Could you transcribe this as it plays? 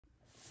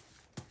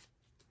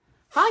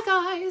Hi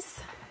guys,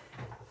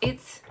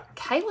 it's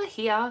Kayla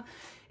here.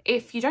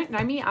 If you don't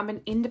know me, I'm an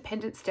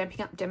independent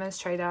Stampin' Up!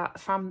 Demonstrator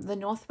from the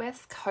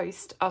northwest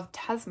coast of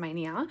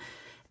Tasmania,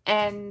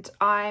 and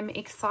I'm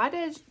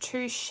excited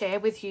to share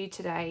with you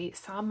today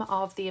some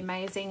of the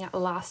amazing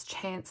last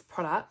chance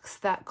products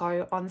that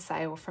go on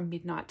sale from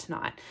midnight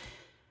tonight.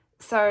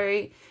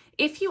 So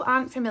if you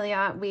aren't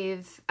familiar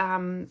with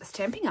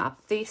Stampin'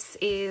 Up!, this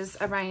is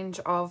a range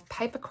of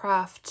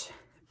papercraft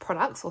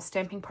products or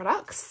stamping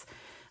products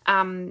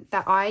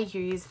that I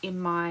use in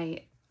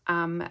my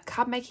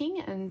card making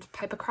and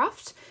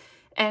papercraft,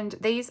 and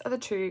these are the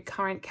two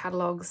current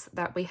catalogues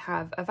that we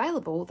have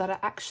available that are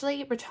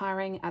actually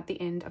retiring at the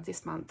end of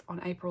this month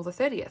on April the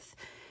 30th.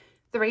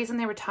 The reason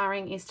they're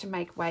retiring is to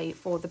make way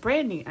for the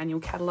brand new annual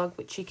catalogue,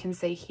 which you can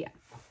see here.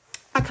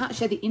 I can't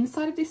share the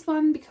inside of this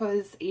one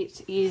because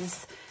it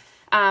is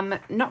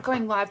not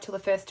going live till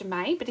the 1st of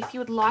May, but if you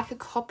would like a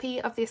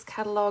copy of this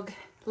catalogue,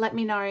 let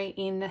me know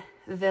in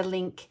the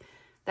link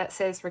that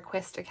says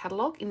request a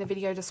catalogue in the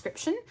video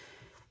description,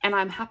 and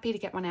I'm happy to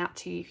get one out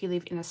to you if you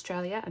live in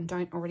Australia and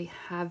don't already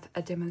have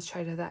a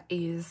demonstrator that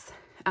is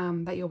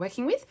that you're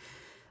working with.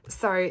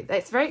 So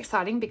it's very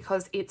exciting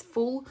because it's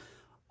full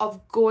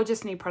of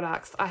gorgeous new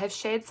products. I have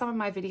shared some of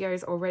my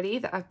videos already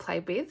that I've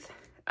played with,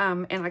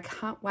 and I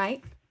can't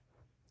wait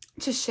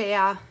to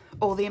share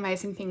all the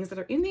amazing things that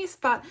are in this.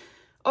 But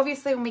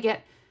obviously when we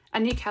get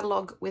a new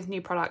catalogue with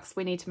new products,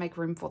 we need to make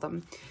room for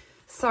them.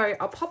 So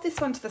I'll pop this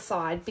one to the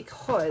side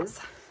because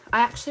I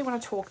actually want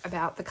to talk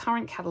about the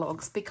current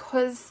catalogues,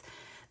 because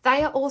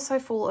they are also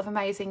full of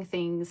amazing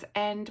things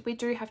and we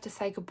do have to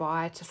say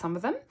goodbye to some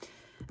of them.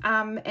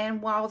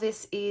 And while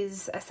this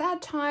is a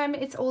sad time,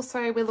 it's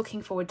also, we're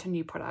looking forward to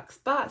new products.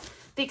 But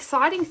the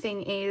exciting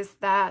thing is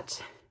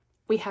that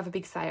we have a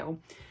big sale,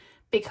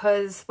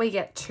 because we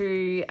get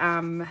to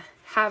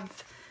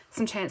have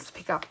some chance to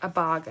pick up a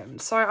bargain.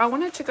 So I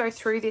wanted to go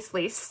through this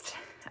list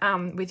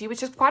with you,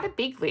 which is quite a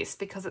big list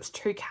because it's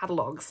two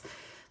catalogues.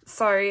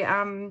 So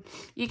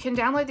you can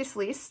download this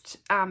list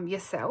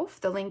yourself.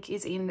 The link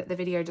is in the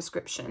video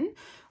description,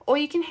 or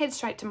you can head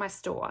straight to my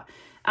store.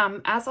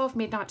 As of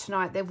midnight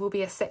tonight, there will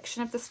be a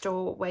section of the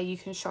store where you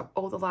can shop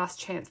all the last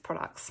chance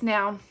products.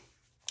 Now,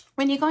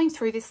 when you're going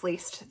through this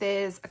list,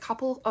 there's a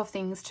couple of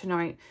things to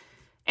note,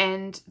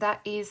 and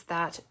that is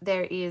that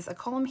there is a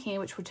column here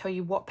which will tell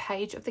you what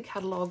page of the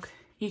catalogue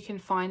you can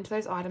find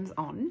those items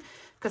on,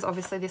 because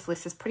obviously this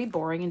list is pretty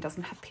boring and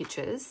doesn't have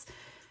pictures.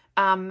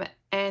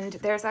 And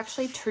there's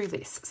actually two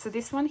lists. So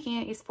this one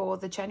here is for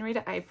the January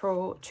to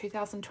April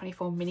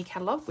 2024 mini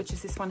catalogue, which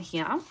is this one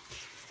here.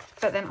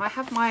 But then I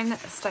have mine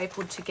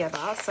stapled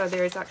together. So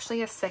there is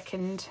actually a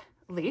second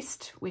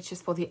list, which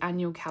is for the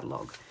annual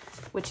catalogue,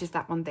 which is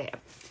that one there.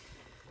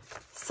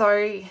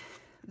 So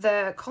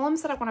the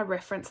columns that I want to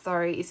reference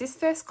though is this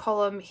first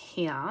column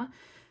here.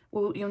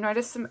 Well, you'll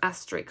notice some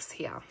asterisks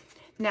here.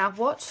 Now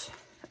what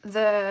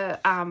the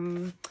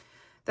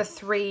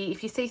three,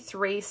 if you see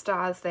 3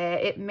 stars there,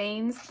 it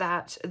means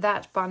that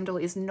that bundle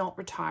is not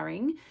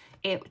retiring.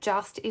 It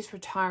just is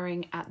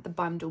retiring at the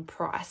bundle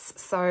price.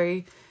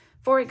 So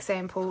for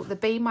example, the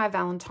Be My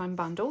Valentine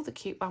bundle, the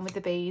cute one with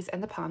the bees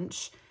and the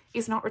punch,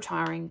 is not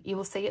retiring. You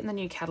will see it in the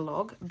new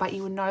catalogue, but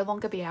you will no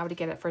longer be able to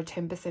get it for a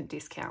 10%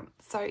 discount.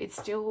 So it's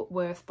still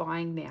worth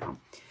buying now.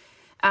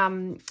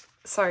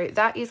 So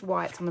that is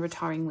why it's on the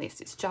retiring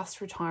list. It's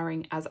just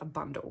retiring as a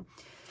bundle.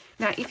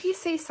 Now, if you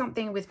see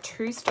something with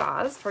 2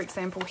 stars, for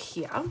example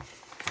here,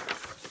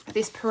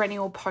 this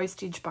perennial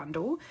postage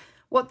bundle,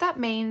 what that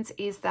means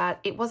is that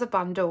it was a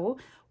bundle.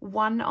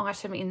 One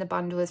item in the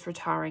bundle is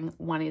retiring,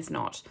 one is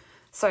not.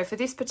 So for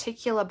this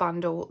particular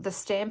bundle, the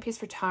stamp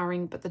is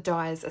retiring, but the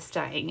dies are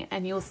staying.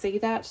 And you'll see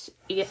that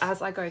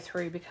as I go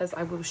through, because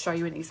I will show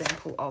you an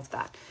example of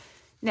that.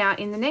 Now,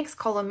 in the next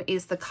column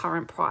is the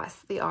current price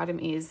the item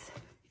is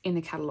in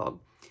the catalogue.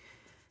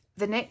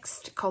 The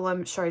next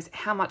column shows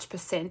how much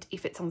percent,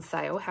 if it's on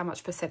sale, how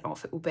much percent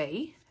off it will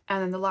be.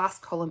 And then the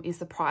last column is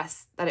the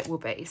price that it will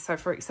be. So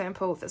for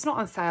example, if it's not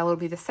on sale, it'll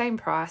be the same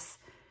price.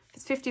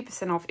 If it's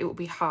 50% off, it will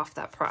be half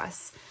that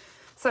price.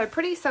 So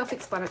pretty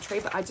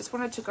self-explanatory, but I just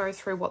wanted to go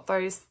through what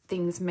those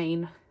things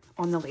mean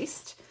on the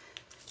list.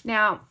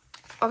 Now,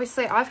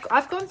 obviously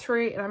I've gone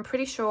through, and I'm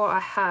pretty sure I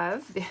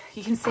have,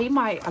 you can see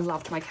I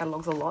loved my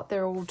catalogues a lot.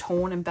 They're all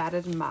torn and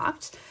battered and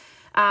marked.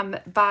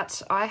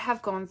 But I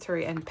have gone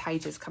through, and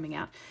pages coming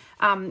out.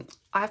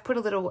 I've put a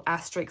little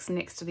asterisk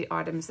next to the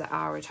items that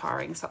are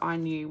retiring. So I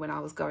knew when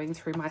I was going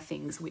through my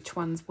things, which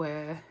ones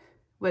were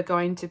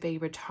going to be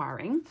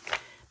retiring,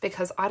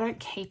 because I don't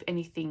keep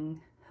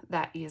anything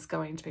that is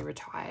going to be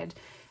retired,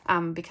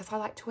 because I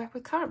like to work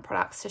with current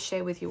products to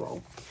share with you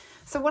all.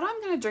 So what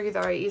I'm going to do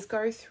though is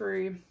go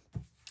through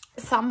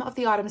some of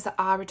the items that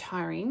are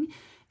retiring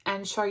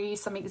and show you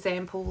some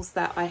examples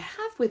that I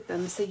have with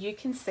them, so you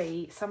can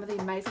see some of the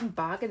amazing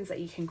bargains that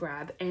you can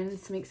grab and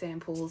some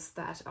examples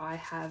that I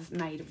have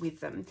made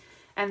with them.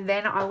 And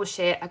then I will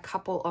share a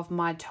couple of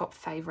my top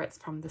favorites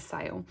from the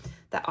sale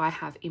that I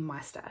have in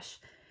my stash.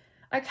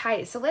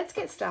 Okay, so let's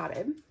get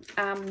started.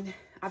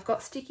 I've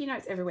got sticky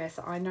notes everywhere,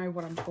 so I know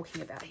what I'm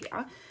talking about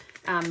here,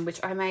 which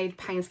I made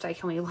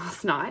painstakingly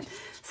last night.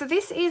 So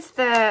this is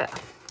the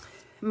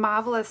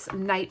Marvelous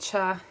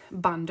Nature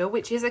bundle,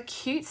 which is a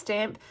cute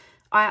stamp.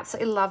 I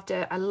absolutely loved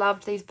it. I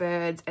loved these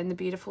birds and the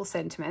beautiful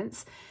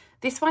sentiments.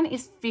 This one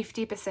is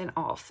 50%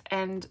 off,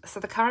 and so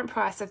the current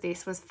price of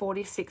this was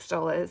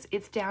 $46.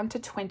 It's down to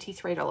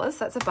 $23,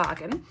 so that's a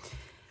bargain.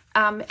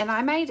 And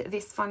I made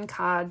this fun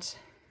card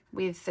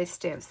with this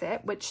stamp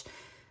set, which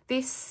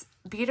this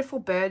beautiful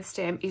bird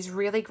stamp is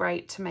really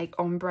great to make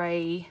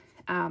ombre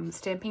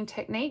stamping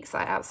techniques.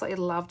 I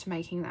absolutely loved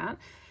making that.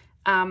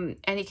 And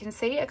you can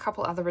see a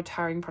couple other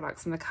retiring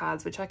products in the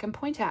cards, which I can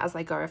point out as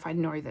I go if I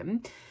know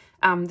them.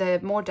 The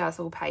More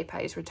Dazzle paper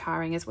is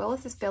retiring, as well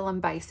as this Vellum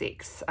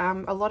Basics.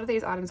 A lot of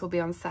these items will be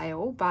on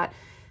sale, but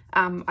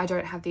I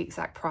don't have the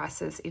exact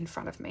prices in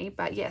front of me.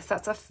 But yes,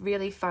 that's a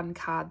really fun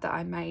card that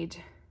I made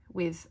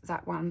with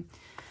that one.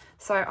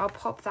 So I'll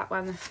pop that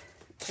one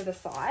to the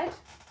side.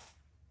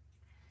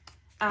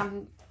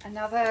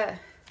 Another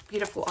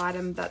beautiful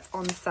item that's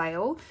on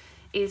sale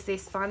is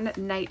this fun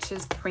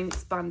Nature's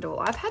Prints bundle.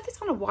 I've had this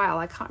one a while.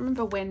 I can't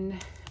remember when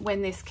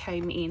this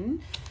came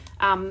in.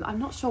 I'm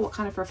not sure what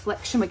kind of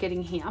reflection we're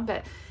getting here,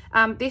 but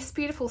this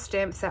beautiful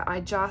stamp set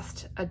I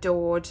just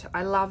adored.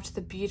 I loved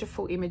the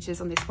beautiful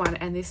images on this one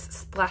and this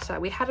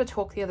splatter. We had a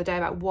talk the other day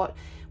about what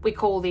we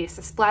call this,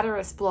 a splatter,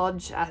 a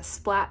splodge, a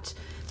splat,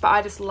 but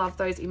I just love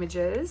those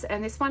images.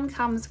 And this one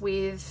comes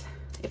with,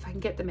 if I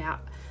can get them out,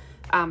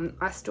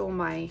 I store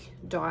my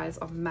dies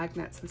on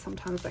magnets and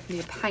sometimes that can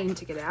be a pain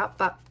to get out,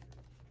 but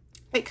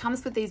it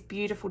comes with these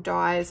beautiful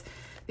dies.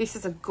 This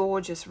is a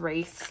gorgeous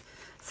wreath.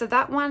 So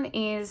that one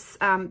is,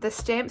 the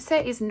stamp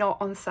set is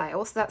not on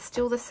sale, so that's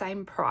still the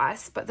same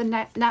price, but the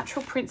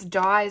Natural Prints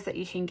dies that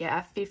you can get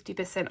are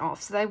 50%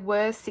 off. So they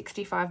were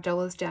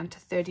 $65 down to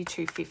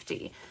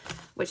 $32.50,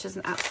 which is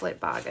an absolute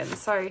bargain.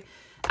 So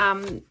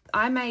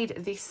I made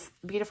this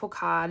beautiful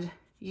card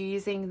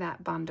using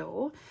that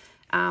bundle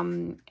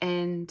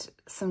and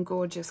some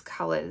gorgeous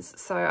colours.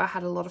 So I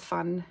had a lot of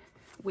fun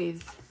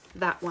with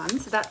that one.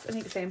 So that's an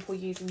example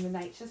using the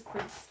Nature's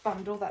Prints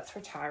bundle that's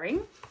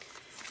retiring.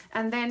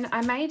 And then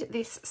I made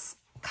this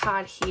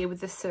card here with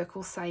the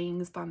Circle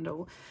Sayings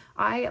bundle.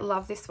 I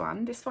love this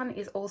one. This one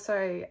is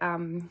also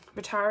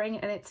retiring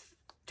and it's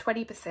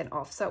 20%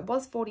 off. So it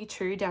was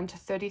 $42 down to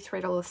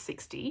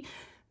 $33.60.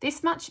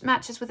 This much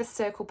matches with a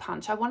circle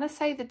punch. I want to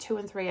say the 2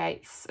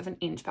 3/8 of an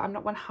inch, but I'm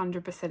not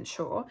 100%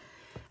 sure.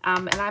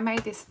 And I made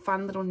this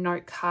fun little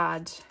note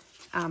card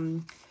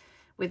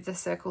with the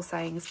Circle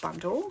Sayings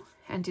bundle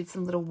and did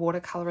some little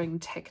watercolouring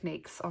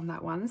techniques on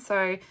that one.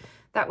 So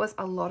that was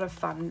a lot of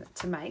fun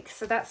to make.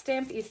 So that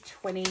stamp is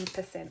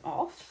 20%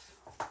 off.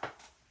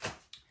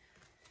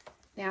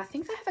 Now I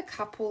think I have a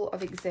couple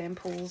of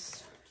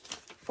examples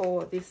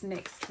for this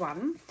next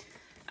one.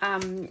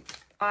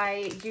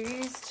 I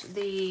used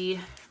the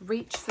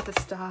Reach for the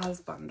Stars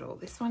bundle.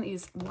 This one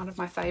is one of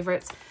my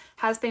favourites,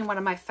 has been one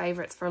of my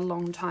favourites for a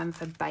long time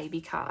for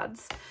baby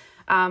cards.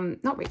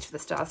 Not Reach for the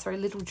Stars, sorry,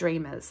 Little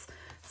Dreamers.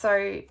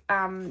 So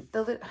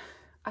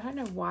I don't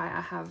know why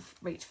I have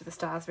Reach for the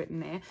Stars written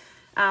there.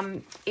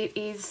 It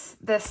is,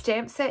 the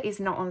stamp set is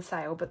not on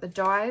sale, but the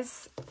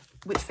dies,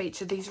 which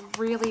feature these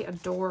really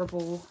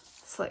adorable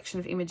selection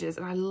of images,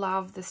 and I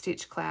love the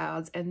stitch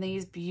clouds, and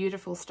these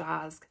beautiful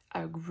stars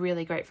are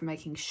really great for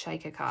making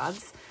shaker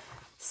cards.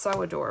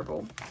 So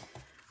adorable.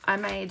 I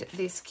made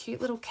this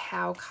cute little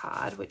cow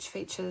card, which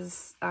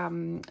features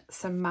some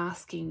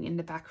masking in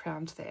the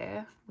background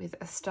there with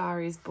A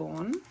Star Is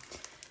Born.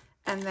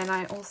 And then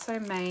I also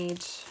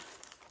made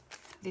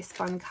this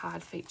fun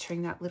card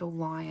featuring that little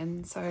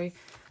lion. So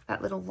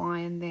that little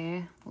lion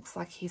there looks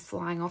like he's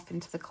flying off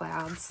into the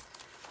clouds.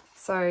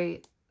 So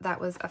that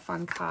was a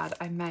fun card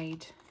I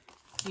made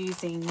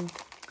using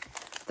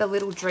the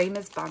Little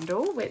Dreamers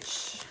bundle,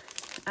 which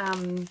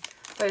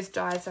those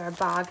dies are a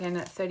bargain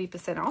at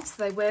 30% off.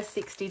 So they were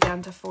 $60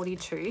 down to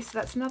 $42. So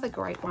that's another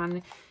great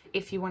one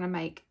if you want to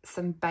make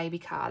some baby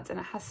cards, and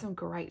it has some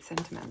great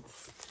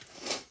sentiments.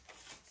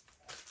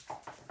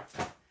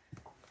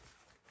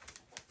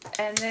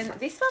 And then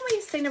this one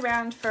we've seen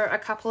around for a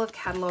couple of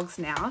catalogues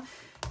now,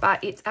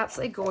 but it's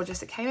absolutely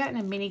gorgeous. It came out in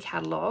a mini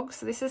catalogue.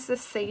 So this is the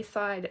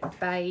Seaside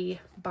Bay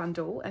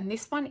bundle, and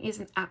this one is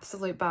an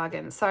absolute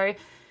bargain. So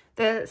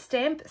the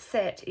stamp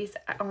set is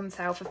on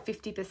sale for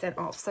 50%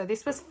 off. So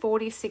this was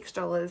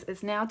 $46.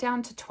 It's now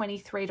down to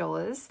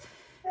 $23.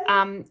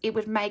 It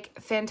would make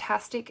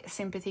fantastic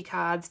sympathy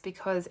cards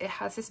because it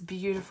has this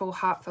beautiful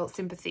heartfelt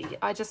sympathy.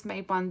 I just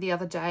made one the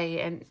other day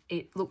and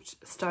it looked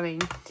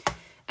stunning.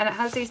 And it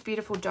has these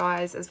beautiful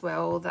dies as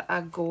well that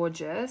are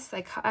gorgeous.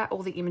 They cut out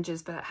all the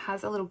images, but it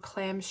has a little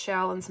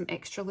clamshell and some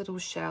extra little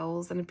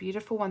shells and a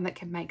beautiful one that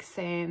can make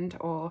sand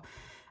or,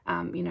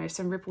 you know,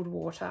 some rippled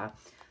water.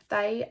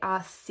 They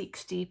are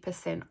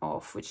 60%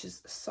 off, which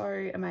is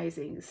so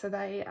amazing. So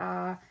they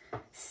are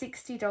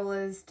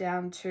 $60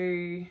 down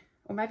to,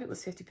 or maybe it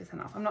was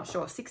 50% off. I'm not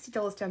sure.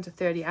 $60 down to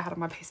 $30 I had on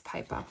my piece of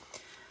paper.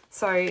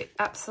 So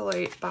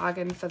absolute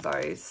bargain for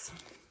those.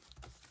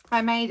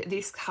 I made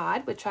this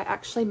card, which I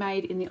actually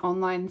made in the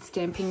online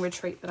stamping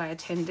retreat that I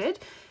attended.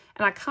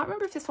 And I can't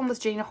remember if this one was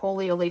Gina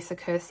Hawley or Lisa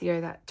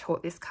Curcio that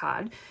taught this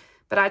card,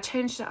 but I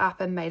changed it up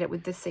and made it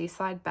with the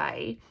Seaside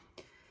Bay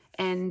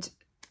and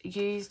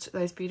used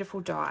those beautiful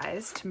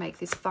dies to make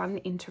this fun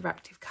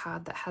interactive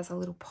card that has a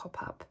little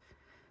pop-up.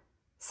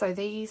 So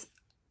these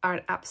are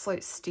an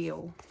absolute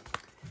steal.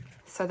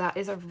 So that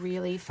is a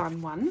really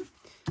fun one.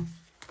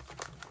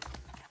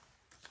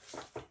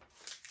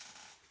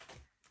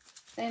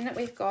 Then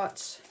we've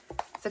got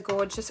the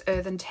gorgeous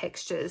earthen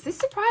textures. This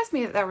surprised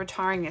me that they're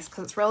retiring this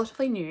because it's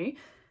relatively new,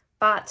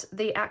 but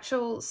the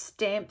actual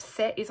stamp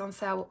set is on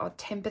sale at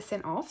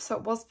 10% off. So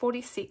it was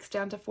 $46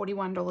 down to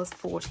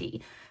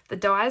 $41.40. The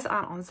dies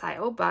aren't on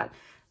sale, but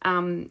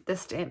the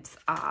stamps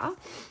are.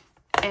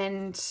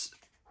 And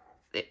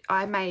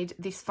I made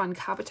this fun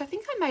card, which I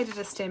think I made at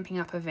a Stampin'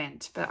 Up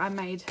event, but I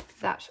made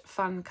that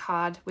fun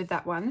card with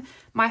that one.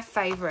 My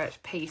favourite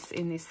piece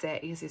in this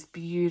set is this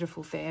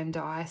beautiful fan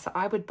die, so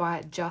I would buy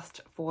it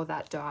just for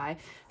that die.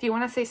 If you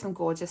want to see some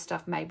gorgeous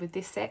stuff made with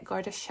this set,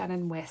 go to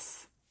Shannon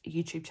West's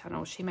YouTube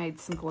channel. She made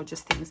some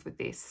gorgeous things with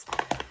this.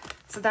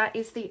 So that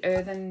is the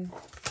Earthen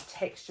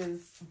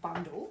Textures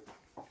bundle.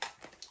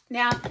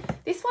 Now,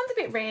 this one's a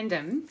bit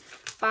random,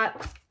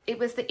 but it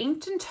was the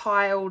inked and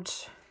tiled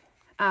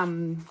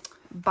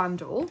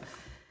bundle.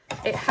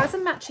 It has a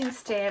matching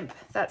stamp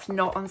that's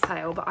not on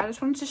sale, but I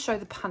just wanted to show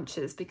the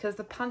punches because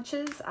the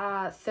punches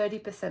are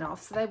 30%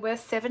 off. So they were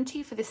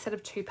 $70 for this set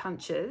of 2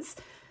 punches,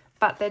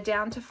 but they're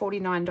down to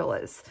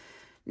 $49.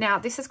 Now,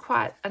 this is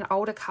quite an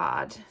older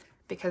card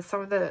because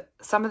some of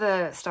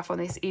the stuff on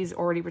this is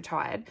already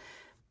retired,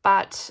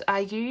 but I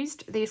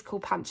used these cool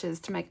punches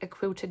to make a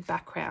quilted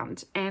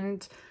background,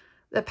 and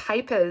the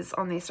papers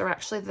on this are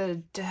actually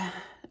the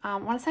I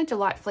want to say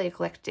Delightfully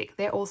Eclectic.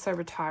 They're also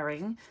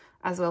retiring,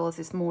 as well as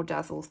this More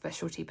Dazzle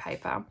specialty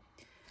paper.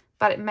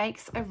 But it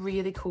makes a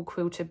really cool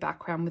quilted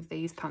background with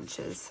these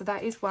punches. So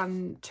that is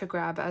one to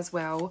grab as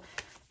well.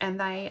 And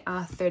they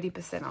are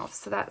 30% off.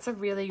 So that's a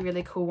really,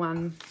 really cool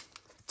one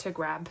to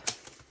grab.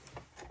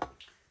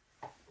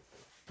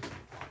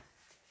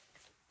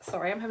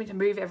 Sorry, I'm having to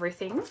move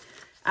everything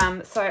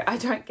so I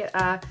don't get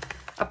a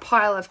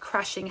pile of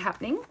crashing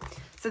happening.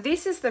 So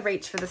this is the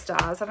Reach for the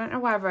Stars. I don't know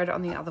why I wrote it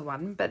on the other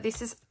one, but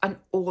this is an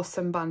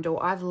awesome bundle.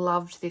 I've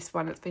loved this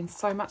one. It's been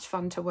so much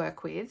fun to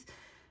work with.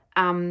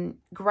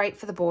 Great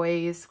for the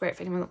boys, great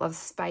for anyone that loves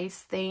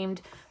space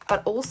themed,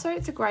 but also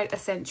it's a great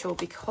essential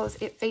because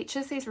it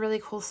features these really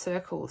cool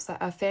circles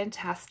that are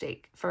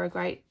fantastic for a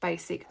great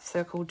basic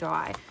circle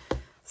die.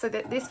 So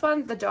this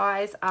one, the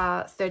dies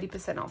are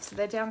 30% off. So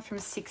they're down from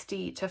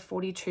 $60 to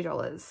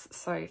 $42.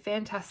 So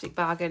fantastic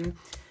bargain.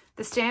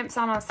 The stamps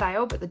aren't on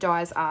sale, but the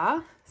dies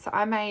are. So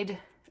I made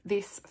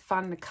this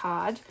fun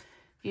card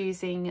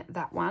using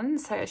that one.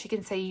 So as you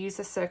can see, you use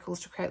the circles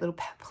to create little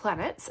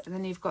planets. And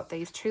then you've got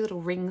these 2 little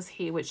rings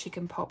here, which you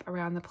can pop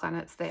around the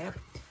planets there.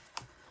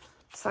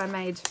 So I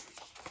made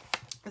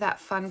that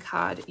fun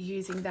card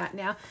using that.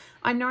 Now,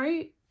 I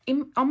know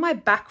on my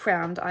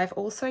background, I've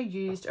also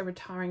used a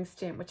retiring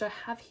stamp, which I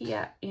have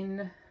here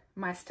in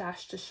my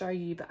stash to show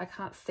you, but I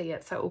can't see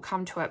it, so it will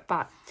come to it.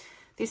 But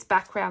this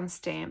background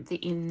stamp, the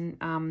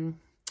In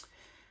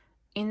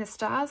the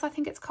Stars, I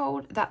think it's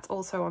called, that's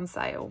also on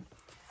sale.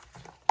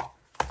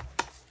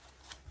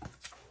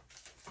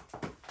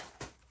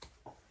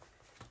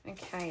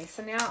 Okay,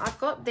 so now I've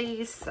got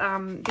these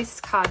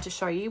this card to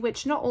show you,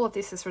 which not all of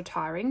this is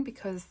retiring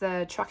because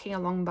the Trucking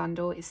Along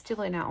bundle is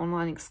still in our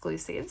online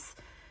exclusives.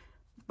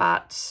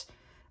 But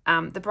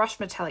the brushed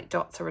metallic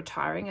dots are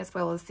retiring, as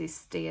well as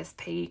this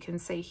DSP you can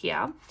see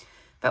here.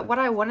 But what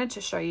I wanted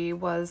to show you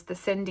was the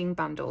Sending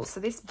bundle.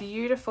 So this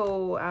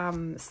beautiful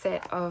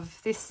set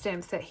of this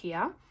stamp set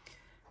here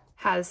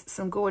has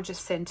some gorgeous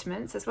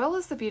sentiments, as well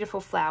as the beautiful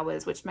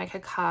flowers, which make a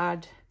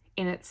card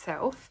in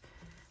itself.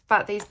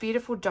 But these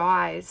beautiful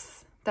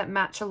dies that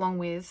match along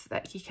with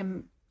that, you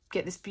can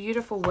get this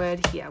beautiful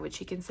word here,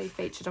 which you can see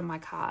featured on my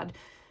card,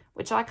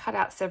 which I cut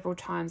out several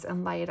times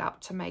and lay it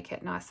up to make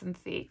it nice and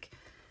thick.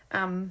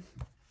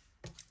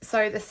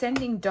 So the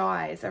Sending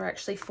dies are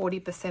actually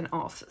 40%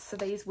 off. So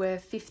these were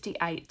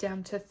 $58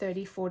 down to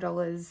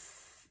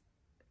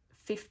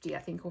 $34.50, I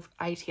think, or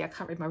 $80. I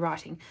can't read my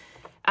writing.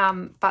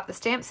 But the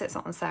stamp set's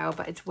not on sale,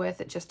 but it's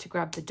worth it just to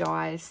grab the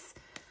dies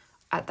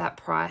at that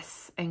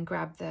price and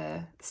grab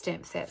the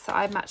stamp set. So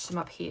I matched them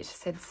up here. It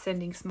said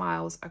Sending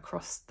Smiles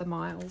Across the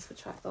Miles,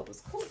 which I thought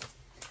was cool.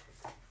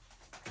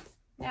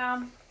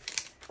 Now,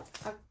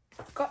 I've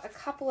got a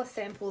couple of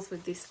samples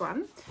with this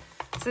one.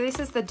 So this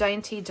is the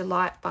Dainty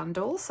Delight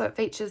bundle. So it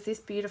features this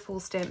beautiful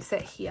stamp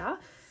set here,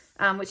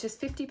 which is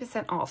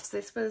 50% off. So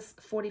this was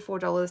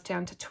 $44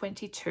 down to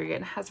 $22,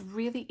 and has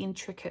really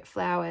intricate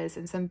flowers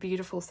and some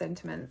beautiful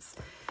sentiments.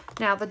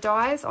 Now the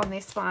dies on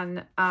this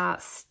one are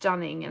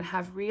stunning and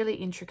have really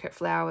intricate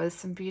flowers,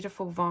 some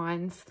beautiful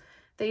vines.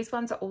 These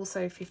ones are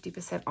also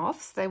 50%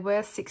 off. So they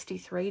were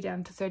 $63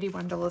 down to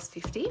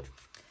 $31.50.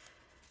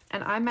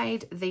 And I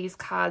made these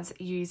cards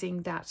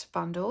using that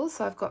bundle.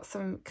 So I've got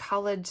some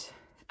coloured,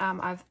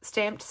 I've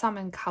stamped some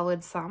and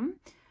coloured some.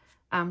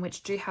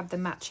 which do have the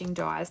matching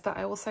dies, but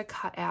I also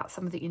cut out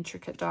some of the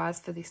intricate dies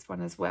for this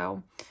one as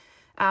well.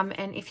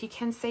 And if you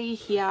can see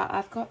here,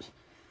 I've got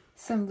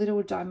some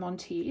little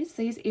diamantes.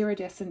 These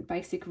iridescent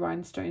basic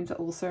rhinestones are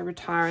also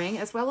retiring,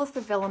 as well as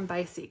the vellum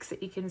basics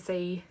that you can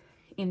see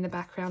in the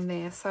background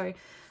there. So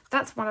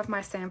that's one of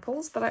my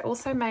samples, but I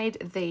also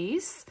made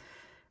these.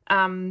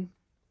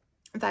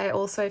 They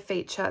also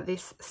feature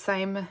this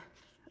same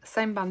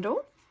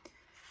bundle.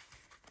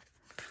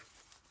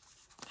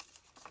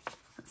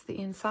 That's the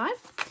inside.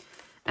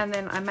 And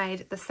then I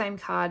made the same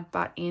card,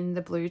 but in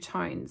the blue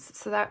tones.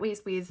 So that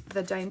was with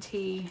the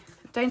Dainty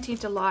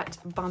Delight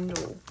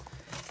bundle,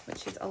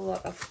 which is a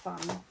lot of fun.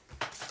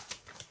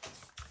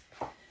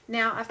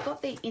 Now I've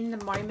got the In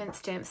the Moment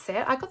stamp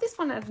set. I got this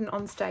one at an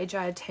onstage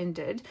I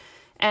attended,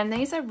 and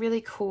these are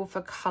really cool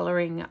for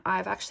colouring.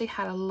 I've actually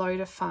had a load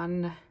of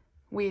fun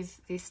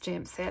with this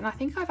stamp set, and I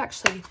think I've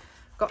actually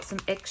got some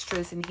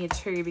extras in here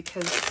too,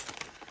 because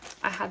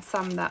I had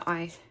some that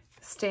I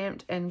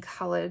stamped and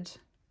coloured.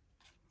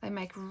 They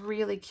make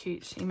really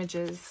cute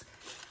images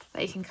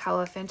that you can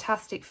colour.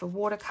 Fantastic for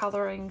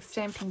watercolouring,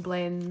 stamping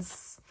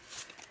blends.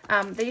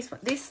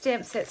 This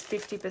stamp set's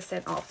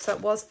 50% off, so it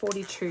was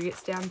 $42,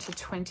 it's down to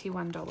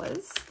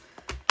 $21.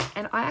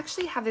 And I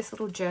actually have this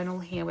little journal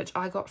here, which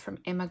I got from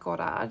Emma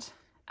Goddard.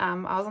 I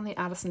was on the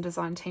artisan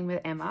design team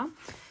with Emma.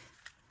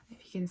 If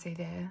you can see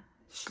there,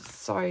 she's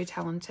so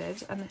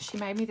talented. And she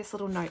made me this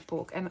little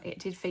notebook, and it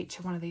did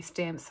feature one of these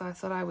stamps, so I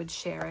thought I would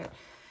share it.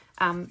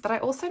 But I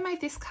also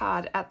made this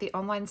card at the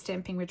online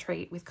stamping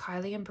retreat with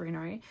Kylie and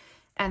Bruno,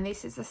 and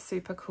this is a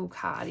super cool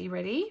card. Are you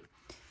ready?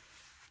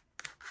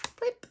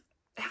 Flip.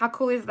 How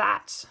cool is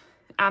that?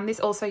 This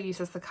also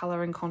uses the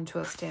colour and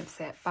contour stamp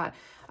set, but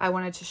I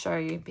wanted to show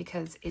you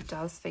because it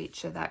does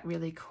feature that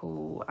really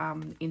cool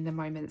In the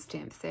Moment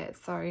stamp set.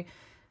 So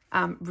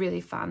really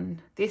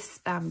fun.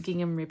 This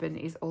gingham ribbon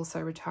is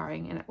also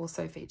retiring, and it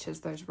also features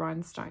those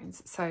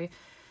rhinestones. So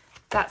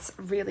that's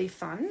really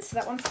fun. So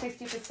that one's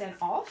 50%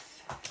 off.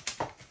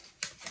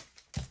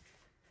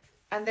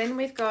 And then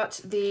we've got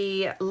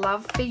the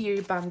Love For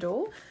You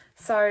bundle.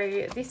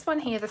 So this one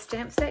here, the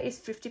stamp set is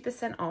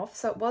 50% off.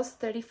 So it was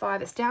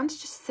 $35. It's down to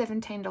just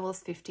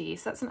 $17.50.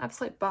 So that's an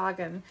absolute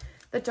bargain.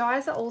 The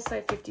dies are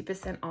also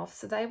 50% off.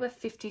 So they were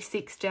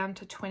 $56 down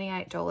to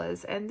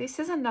 $28. And this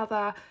is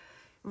another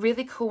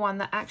really cool one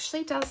that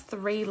actually does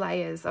 3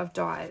 layers of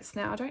dies.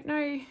 Now, I don't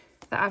know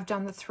that I've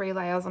done the 3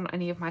 layers on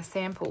any of my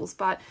samples,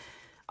 but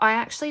I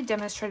actually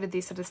demonstrated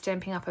this at a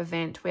Stampin' Up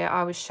event where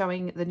I was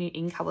showing the new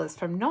ink colours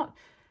from not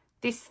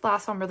this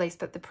last one released,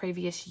 but the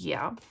previous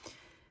year,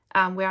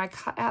 where I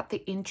cut out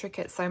the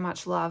intricate So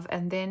Much Love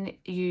and then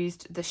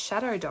used the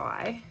shadow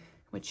die,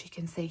 which you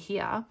can see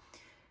here,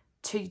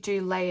 to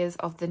do layers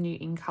of the new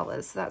ink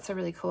colours. So that's a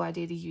really cool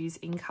idea to use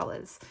ink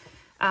colours.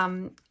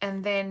 And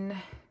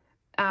then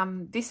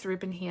this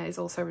ribbon here is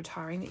also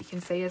retiring that you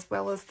can see, as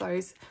well as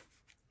those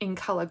in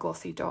colour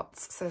glossy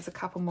dots. So there's a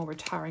couple more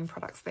retiring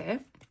products there.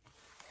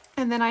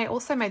 And then I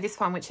also made this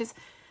one, which is,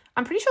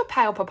 I'm pretty sure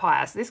Pale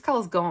Papaya. So this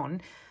colour's gone,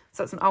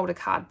 so it's an older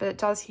card, but it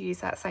does use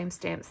that same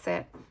stamp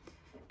set.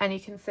 And you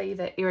can see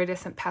the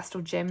iridescent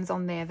pastel gems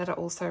on there that are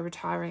also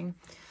retiring.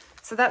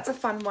 So that's a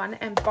fun one.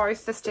 And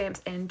both the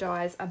stamps and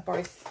dies are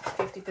both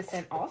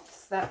 50% off.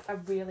 So that's a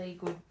really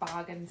good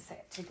bargain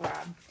set to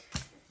grab.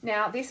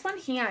 Now, this one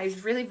here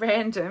is really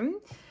random,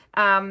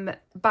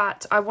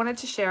 but I wanted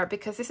to share it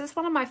because this is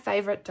one of my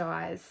favourite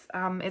dies.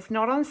 It's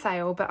not on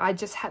sale, but I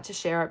just had to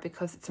share it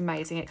because it's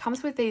amazing. It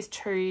comes with these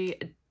two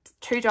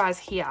dies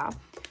here,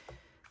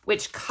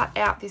 which cut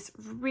out this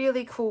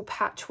really cool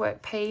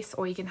patchwork piece,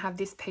 or you can have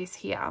this piece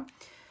here.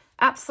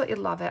 Absolutely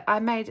love it. I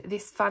made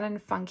this fun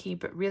and funky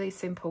but really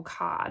simple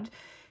card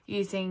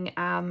using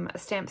a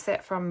stamp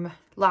set from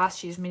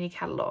last year's mini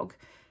catalogue.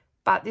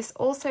 But this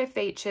also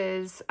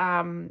features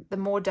the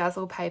More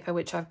Dazzle paper,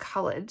 which I've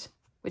coloured,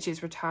 which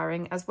is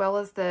retiring, as well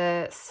as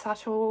the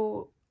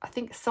subtle, I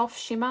think, soft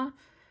shimmer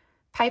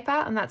paper,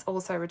 and that's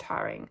also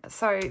retiring.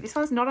 So this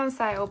one's not on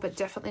sale, but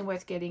definitely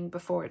worth getting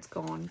before it's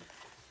gone.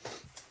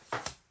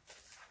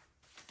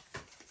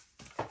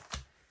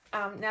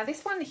 Now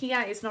this one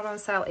here is not on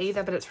sale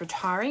either, but it's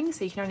retiring,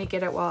 so you can only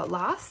get it while it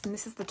lasts. And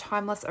this is the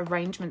Timeless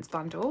Arrangements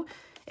bundle.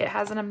 It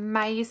has an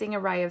amazing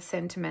array of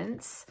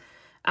sentiments.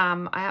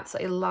 I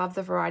absolutely love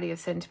the variety of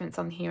sentiments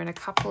on here and a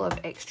couple of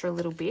extra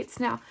little bits.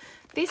 Now,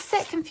 this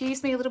set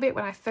confused me a little bit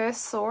when I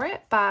first saw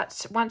it,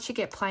 but once you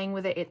get playing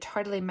with it, it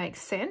totally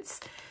makes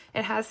sense.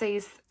 It has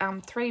these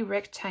 3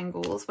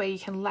 rectangles where you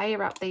can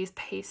layer up these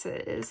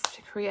pieces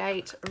to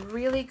create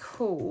really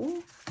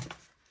cool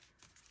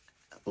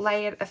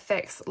layered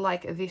effects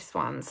like this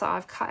one. So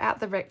I've cut out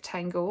the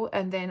rectangle,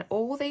 and then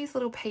all these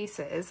little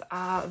pieces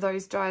are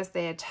those dies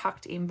there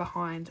tucked in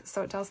behind,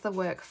 so it does the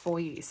work for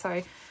you.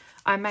 So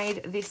I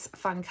made this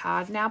fun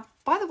card. Now,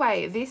 by the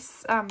way,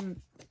 this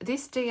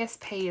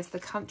DSP is the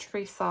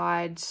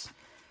Countryside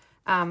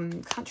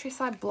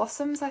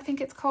Blossoms, I think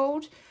it's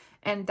called,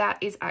 and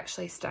that is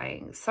actually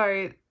staying.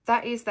 So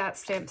that is that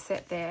stamp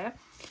set there.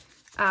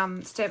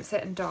 stamp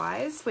set and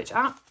dies, which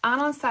aren't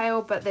on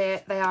sale, but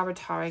they are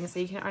retiring, so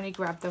you can only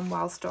grab them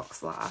while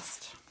stocks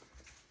last.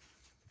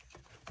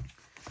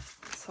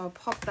 So I'll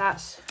pop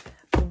that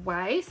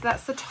away. So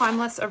that's the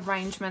Timeless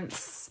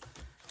Arrangements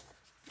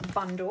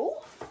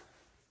bundle.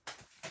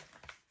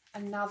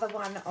 Another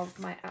one of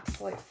my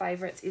absolute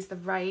favourites is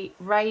the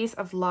Rays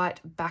of Light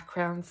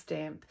background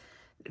stamp.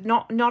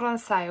 Not on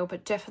sale,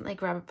 but definitely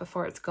grab it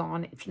before it's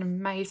gone. It's an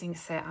amazing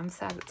set. I'm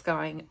sad it's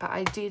going, but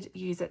I did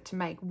use it to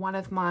make one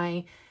of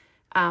my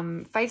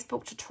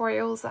Facebook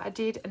tutorials that I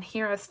did, and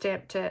here I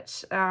stamped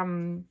it.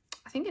 I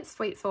think it's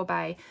Sweet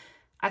Sorbet.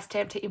 I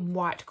stamped it in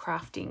white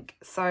craft ink,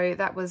 so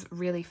that was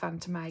really fun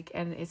to make,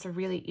 and it's a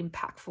really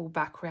impactful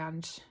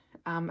background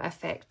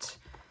effect.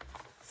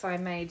 So I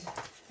made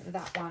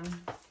that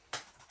one.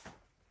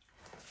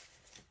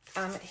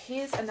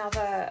 Here's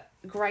another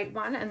great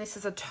one, and this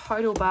is a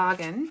total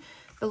bargain.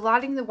 The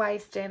Lighting the Way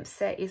stamp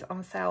set is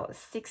on sale at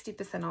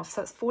 60% off,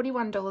 so it's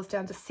 $41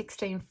 down to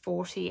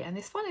 $16.40, and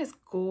this one is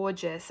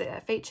gorgeous.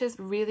 It features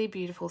really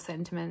beautiful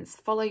sentiments.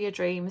 Follow your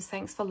dreams,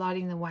 thanks for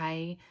lighting the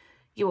way,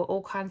 you are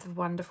all kinds of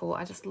wonderful.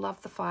 I just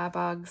love the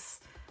firebugs,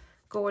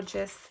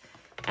 gorgeous.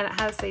 And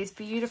it has these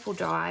beautiful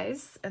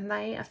dies, and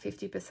they are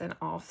 50%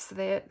 off, so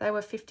they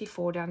were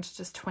 $54 down to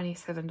just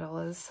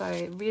 $27, so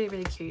really,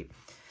 really cute.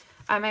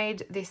 I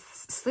made this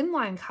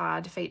slimline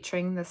card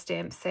featuring the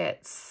stamp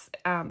set,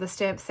 and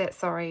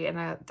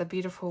the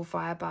beautiful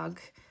firebug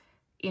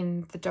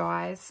in the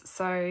dies.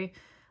 So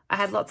I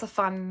had lots of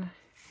fun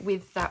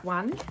with that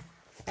one,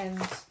 and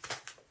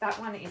that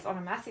one is on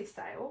a massive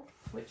sale,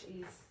 which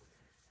is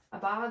a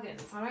bargain.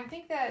 So I don't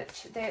think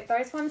that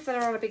those ones that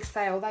are on a big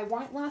sale, they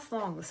won't last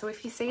long. So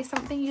if you see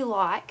something you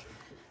like,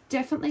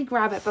 definitely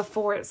grab it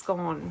before it's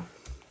gone.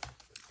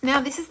 Now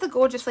this is the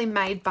Gorgeously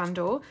Made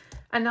bundle.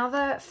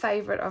 Another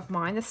favourite of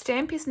mine. The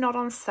stamp is not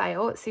on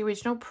sale. It's the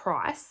original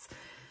price.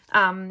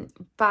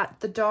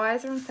 But the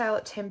dies are on sale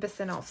at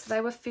 10% off. So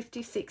they were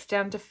 $56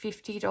 down to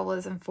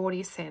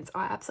 $50.40.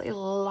 I absolutely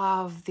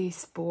love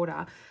this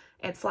border.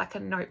 It's like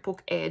a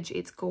notebook edge.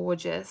 It's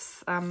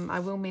gorgeous. I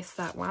will miss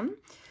that one.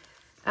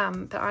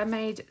 But I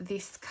made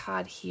this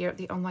card here at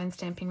the Online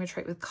Stamping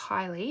Retreat with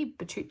Kayla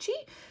Bertucci.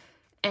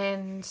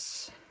 And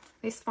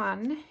this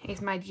one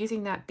is made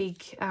using that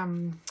big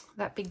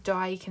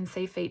die you can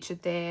see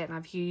featured there, and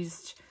I've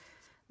used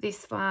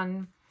this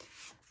one,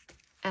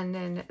 and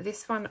then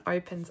this one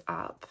opens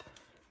up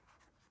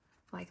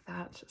like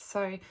that.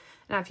 So, and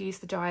I've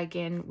used the die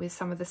again with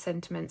some of the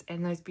sentiments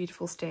and those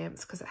beautiful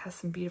stamps, because it has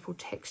some beautiful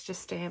texture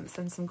stamps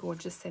and some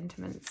gorgeous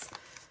sentiments.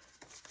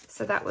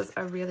 So that was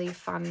a really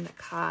fun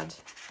card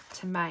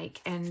to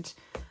make, and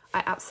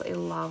I absolutely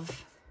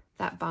love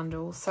that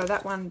bundle. So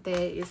that one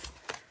there is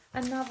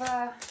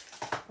another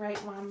great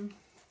one.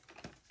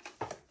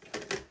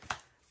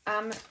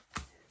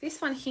 This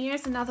one here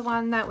is another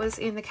one that was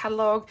in the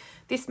catalogue.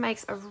 This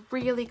makes a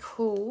really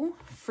cool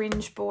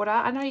fringe border.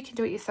 I know you can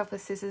do it yourself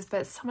with scissors,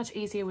 but it's so much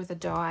easier with a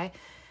die.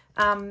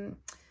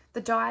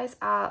 The dies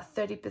are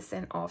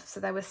 30% off, so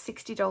they were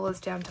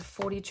 $60 down to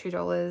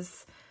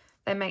 $42.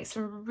 They make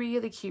some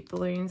really cute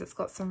balloons. It's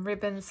got some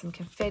ribbons, some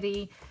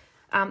confetti.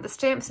 The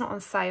stamp's not on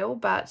sale,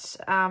 but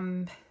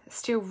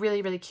still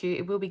really, really cute.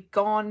 It will be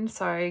gone,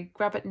 so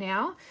grab it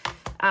now.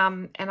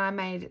 And I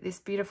made this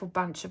beautiful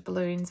bunch of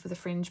balloons with a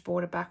fringe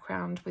border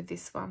background with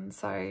this one.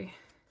 So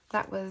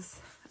that was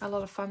a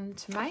lot of fun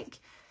to make.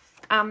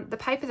 The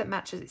paper that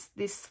matches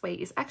this suite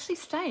is actually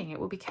staying. It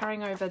will be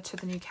carrying over to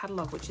the new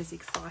catalogue, which is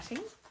exciting.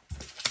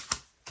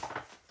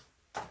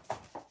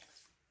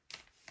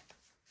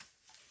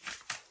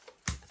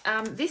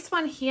 This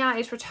one here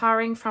is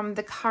retiring from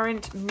the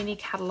current mini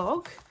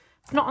catalogue.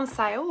 It's not on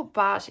sale,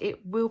 but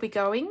it will be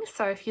going.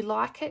 So if you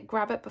like it,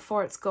 grab it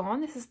before it's gone.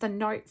 This is the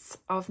Notes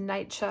of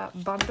Nature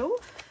bundle.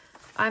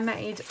 I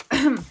made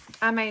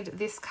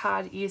this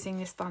card using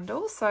this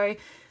bundle. So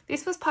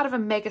this was part of a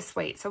mega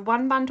suite. So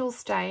one bundle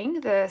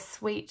staying, the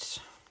sweet,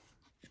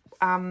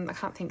 I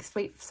can't think,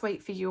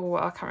 sweet for you,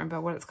 or I can't remember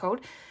what it's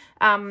called.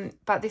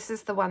 But this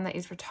is the one that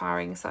is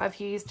retiring. So I've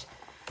used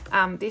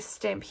this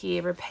stamp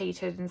here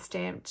repeated and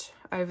stamped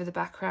over the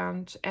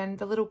background, and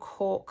the little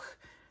cork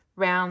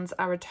rounds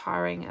are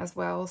retiring as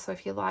well. So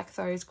if you like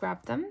those,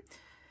 grab them.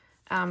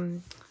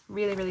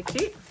 Really, really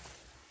cute.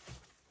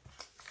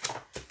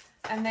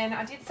 And then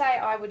I did say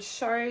I would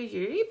show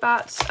you,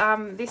 but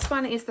this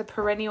one is the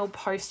Perennial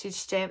Postage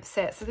Stamp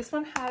Set. So this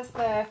one has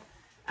the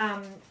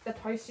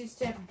postage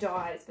stamp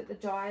dies, but the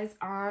dies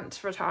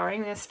aren't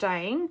retiring, they're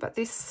staying. But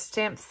this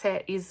stamp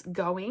set is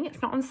going.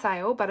 It's not on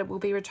sale, but it will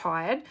be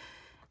retired.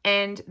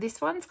 And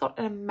this one's got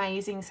an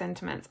amazing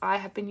sentiments. I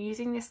have been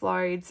using this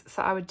loads,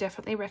 so I would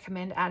definitely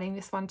recommend adding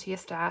this one to your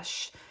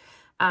stash,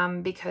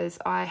 because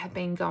I have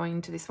been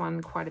going to this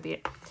one quite a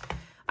bit.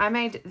 I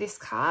made this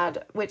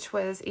card, which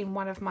was in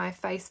one of my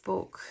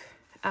Facebook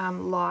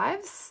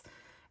lives,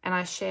 and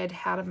I shared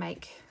how to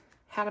make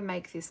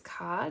this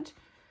card.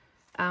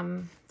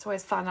 It's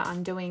always fun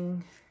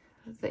undoing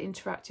the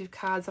interactive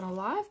cards on a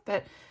live,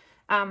 but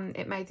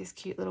it made this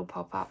cute little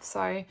pop-up.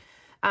 So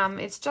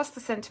It's just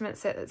the sentiment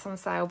set that's on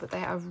sale, but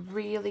they are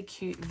really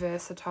cute,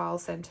 versatile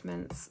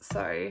sentiments.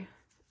 So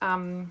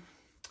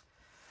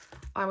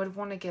I would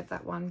want to get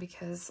that one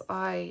because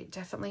I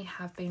definitely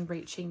have been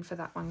reaching for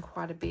that one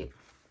quite a bit.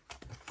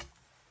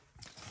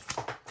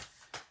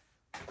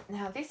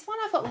 Now this one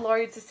I've got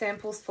loads of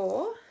samples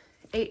for.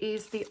 It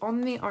is the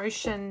On the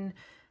Ocean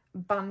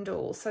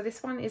bundle. So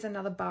this one is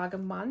another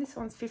bargain one. This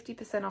one's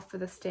 50% off for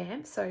the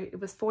stamp. So it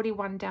was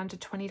 $41 down to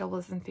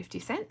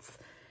 $20.50.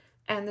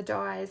 And the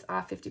dies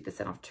are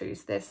 50% off too.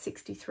 So they're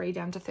 $63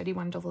 down to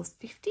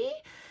 $31.50.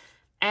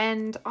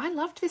 And I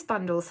loved this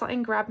bundle.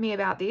 Something grabbed me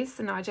about this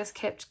and I just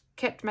kept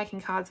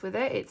making cards with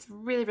it. It's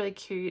really, really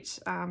cute.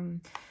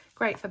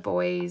 Great for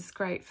boys,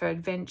 great for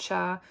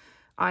adventure.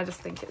 I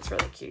just think it's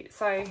really cute.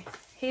 So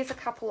here's a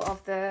couple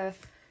of the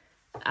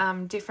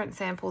different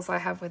samples I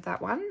have with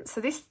that one.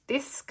 So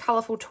this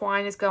colourful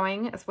twine is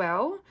going as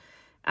well,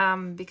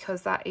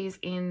 because that is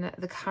in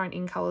the current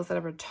in colours that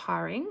are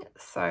retiring.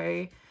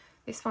 So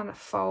this one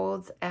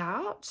folds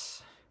out,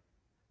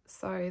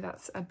 so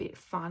that's a bit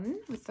fun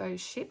with those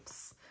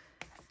ships.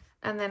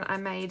 And then I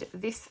made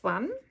this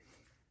one,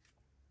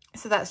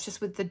 so that's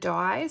just with the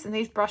dies, and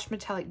these brush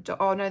metallic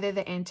oh no, they're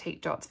the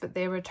antique dots, but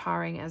they're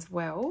retiring as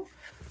well.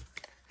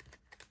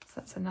 So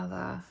that's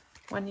another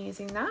one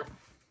using that.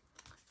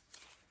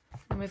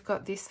 And we've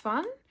got this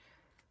one,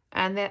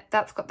 and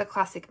that's got the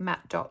classic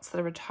matte dots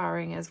that are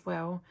retiring as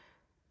well.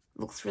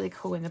 Looks really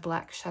cool in the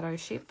black shadow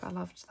ship. I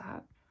loved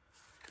that.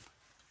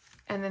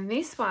 And then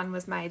this one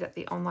was made at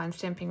the online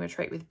stamping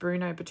retreat with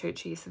Bruno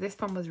Bertucci. So this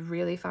one was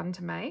really fun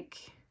to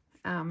make.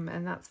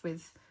 And that's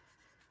with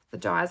the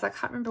dies. I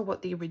can't remember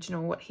what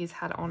he's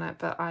had on it,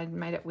 but I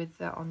made it with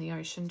the On the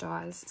Ocean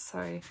dies.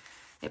 So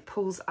it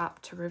pulls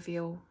up to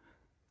reveal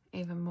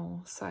even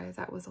more. So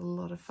that was a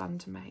lot of fun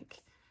to make.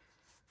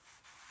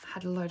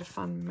 Had a load of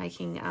fun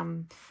making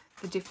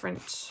the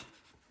different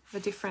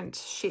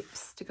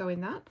ships to go in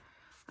that.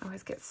 I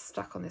always get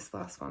stuck on this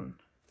last one.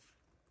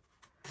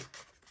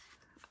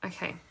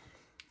 Okay,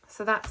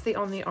 so that's the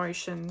On the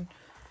Ocean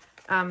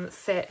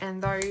set,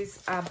 and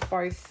those are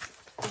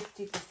both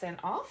 50%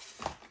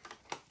 off.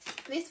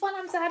 This one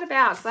I'm sad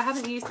about because I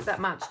haven't used it that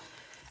much,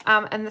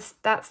 and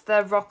that's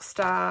the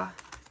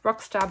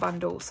Rockstar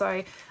bundle. So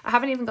I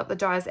haven't even got the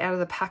dies out of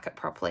the packet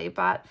properly,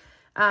 but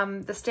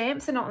the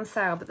stamps are not on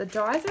sale, but the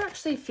dies are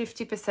actually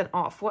 50%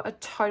 off. What a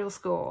total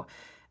score.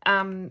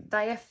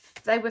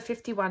 They were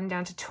 $51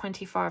 down to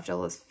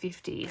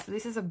 $25.50. So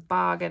this is a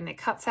bargain. It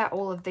cuts out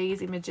all of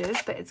these images,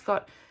 but it's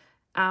got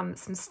some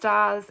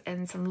stars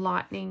and some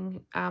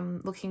lightning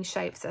looking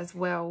shapes, as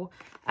well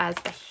as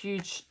a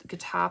huge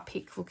guitar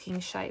pick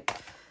looking shape.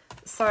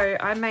 So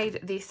I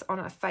made this on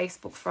a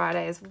Facebook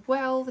Friday as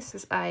well. This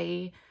is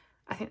I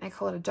think they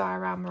call it a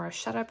diorama or a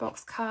shadow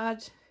box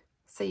card.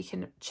 So you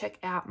can check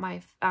out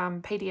my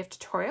PDF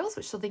tutorials,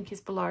 which the link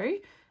is below,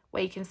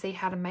 where you can see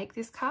how to make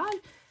this card.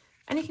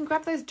 And you can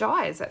grab those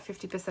dies at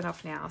 50%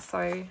 off now.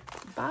 So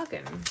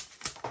bargain.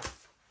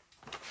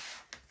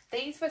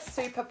 These were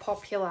super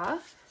popular.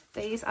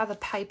 These are the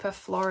paper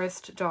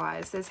florist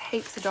dies. There's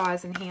heaps of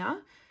dies in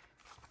here.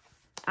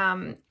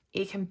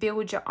 You can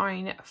build your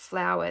own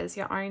flowers,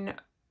 your own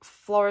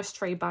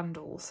floristry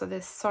bundle. So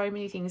there's so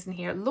many things in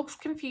here. It looks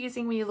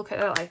confusing when you look at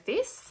it like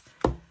this,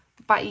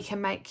 but you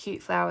can make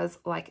cute flowers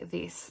like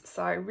this.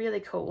 So really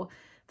cool.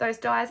 Those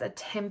dies are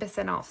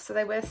 10% off. So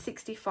they were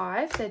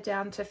 $65. They're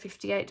down to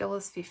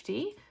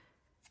 $58.50.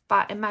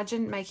 But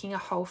imagine making a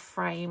whole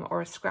frame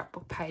or a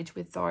scrapbook page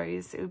with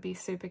those. It would be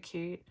super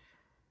cute.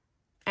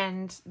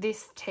 And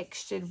this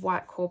textured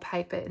white core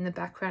paper in the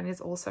background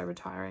is also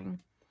retiring.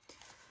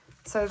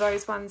 So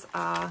those ones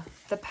are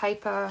the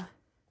paper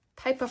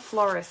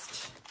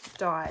florist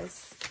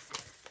dies.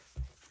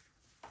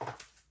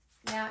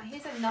 Now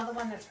here's another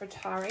one that's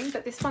retiring,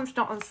 but this one's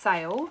not on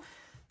sale,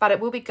 but it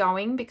will be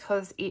going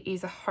because it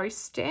is a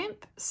host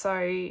stamp. So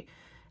you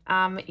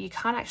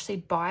can't actually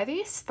buy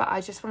this, but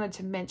I just wanted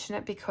to mention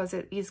it because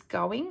it is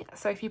going.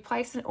 So if you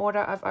place an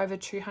order of over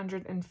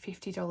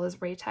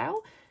 $250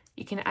 retail,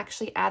 you can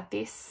actually add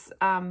this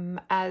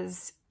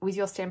as with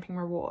your stamping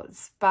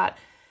rewards, but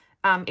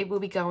it will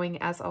be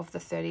going as of the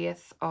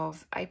 30th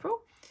of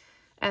April.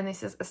 And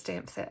this is a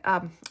stamp set,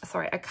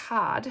 a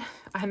card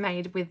I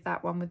made with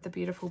that one with the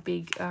beautiful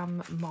big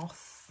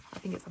moth. I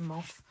think it's a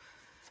moth.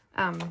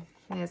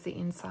 There's the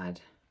inside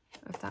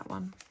of that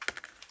one.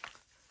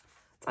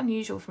 It's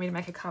unusual for me to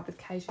make a card with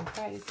Cajun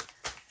phrase.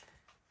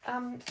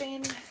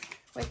 Then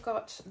we've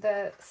got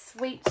the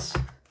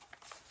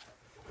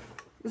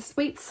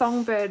Sweet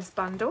Songbirds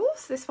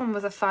bundles. This one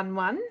was a fun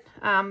one.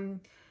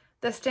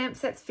 The stamp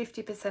set's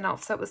 50%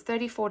 off, so it was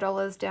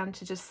 $34 down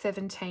to just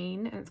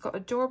 $17, and it's got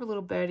adorable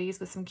little birdies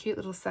with some cute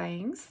little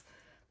sayings.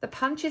 The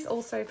punch is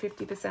also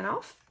 50%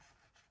 off,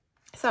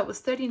 so it was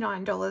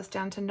 $39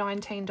 down to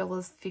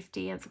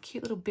 $19.50, and it's a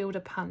cute little builder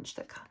punch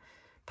that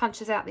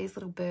punches out these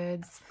little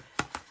birds.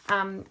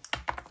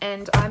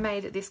 And I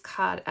made this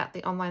card at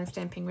the online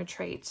stamping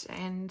retreat,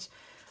 and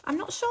I'm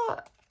not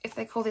sure if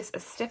they call this a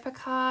stepper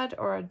card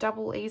or a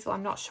double easel.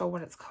 I'm not sure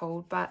what it's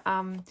called, but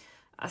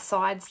a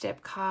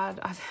sidestep card.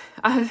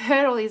 I've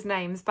heard all these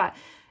names, but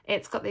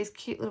it's got these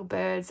cute little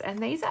birds, and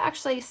these are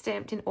actually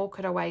stamped in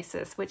Orchid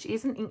Oasis, which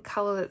is an ink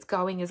colour that's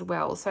going as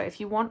well. So if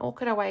you want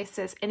Orchid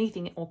Oasis,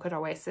 anything Orchid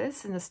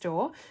Oasis in the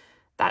store,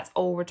 that's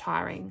all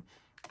retiring,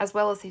 as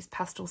well as these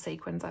pastel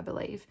sequins, I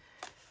believe.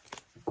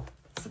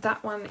 So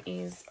that one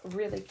is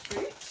really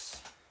cute.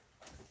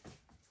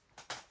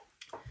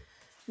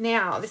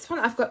 Now, this one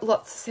I've got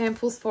lots of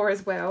samples for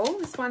as well.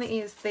 This one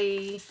is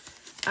the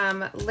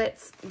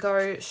Let's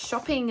Go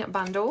Shopping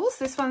bundles.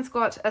 This one's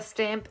got a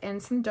stamp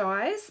and some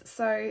dies.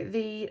 So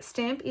the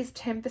stamp is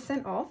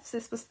 10% off. So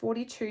this was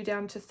 $42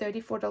 down to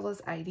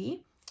 $34.80.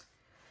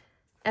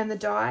 And the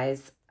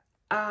dies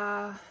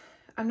are,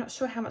 I'm not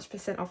sure how much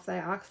percent off they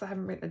are because I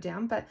haven't written it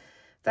down, but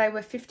they were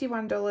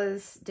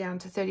 $51 down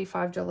to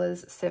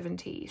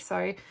 $35.70.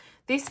 So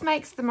this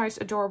makes the most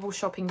adorable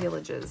shopping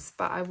villages,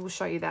 but I will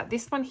show you that.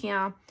 This one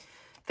here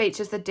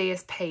features the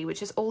DSP,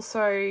 which is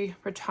also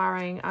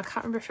retiring. I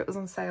can't remember if it was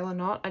on sale or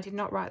not. I did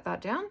not write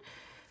that down.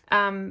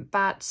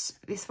 But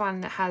this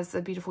one has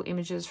the beautiful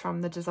images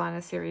from the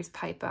designer series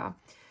paper.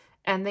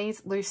 And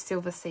these loose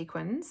silver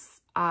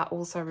sequins are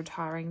also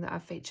retiring that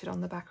I've featured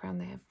on the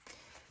background there.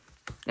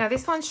 Now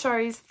this one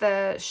shows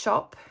the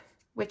shop,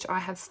 which I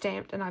have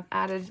stamped, and I've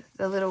added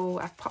the little,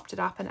 I've popped it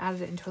up and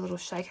added it into a little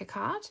shaker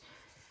card.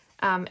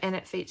 And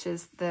it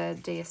features the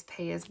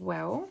DSP as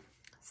well.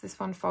 So this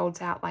one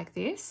folds out like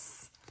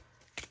this.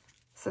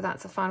 So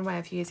that's a fun way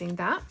of using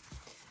that.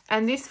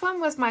 And this one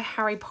was my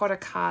Harry Potter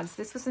cards.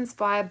 This was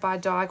inspired by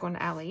Diagon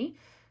Alley.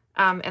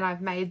 And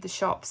I've made the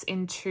shops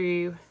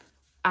into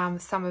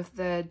some of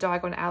the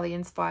Diagon Alley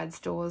inspired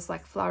stores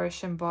like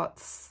Flourish and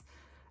Blots,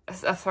 the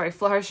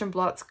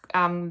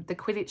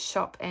Quidditch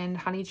shop and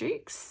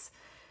Honeydukes.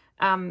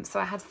 So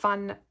I had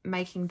fun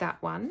making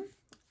that one.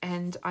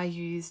 And I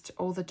used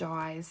all the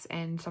dies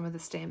and some of the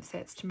stamp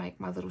sets to make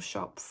my little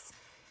shops,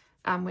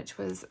 which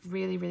was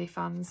really, really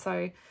fun.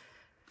 So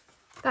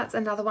that's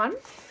another one.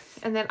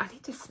 And then I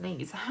need to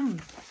sneeze.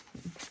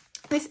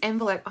 This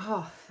envelope,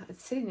 oh,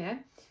 it's sitting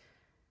there.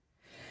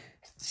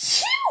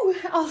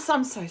 Oh, so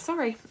I'm so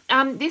sorry.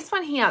 This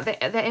one here,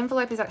 the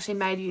envelope is actually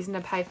made using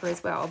a paper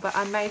as well, but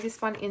I made this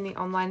one in the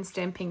online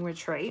stamping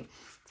retreat.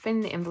 It's been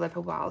in the envelope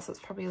a while, so it's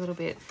probably a little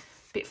bit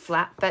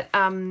flat, but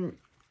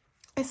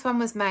this one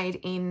was made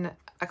in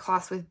a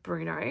class with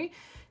Bruno.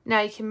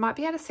 Now you might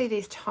be able to see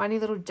these tiny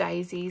little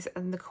daisies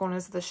in the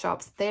corners of the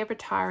shops. They're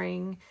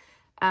retiring.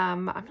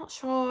 I'm not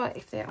sure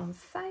if they're on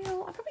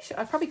sale.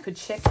 I probably could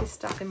check this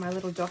stuff in my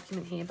little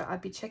document here, but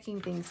I'd be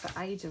checking things for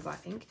ages, I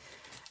think.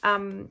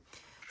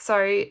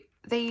 So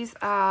these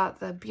are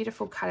the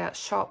beautiful cutout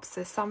shops.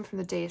 There's some from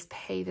the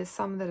DSP. There's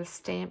some that are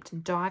stamped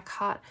and die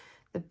cut.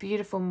 The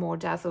beautiful More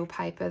Dazzle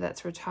paper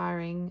that's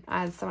retiring. I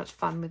had so much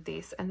fun with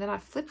this. And then I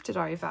flipped it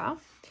over.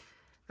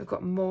 We've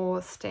got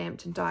more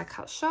stamped and die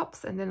cut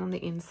shops, and then on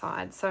the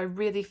inside. So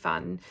really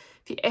fun.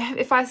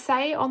 If I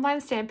say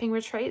online stamping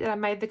retreat that I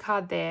made the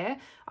card there,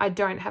 I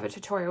don't have a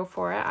tutorial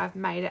for it. I've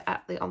made it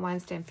at the online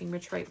stamping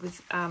retreat with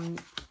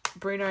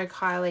Bruno,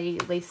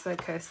 Kylie, Lisa,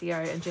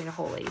 Curcio, and Gina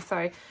Hawley.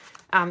 So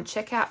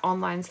check out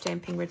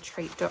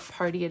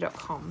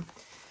onlinestampingretreat.podia.com.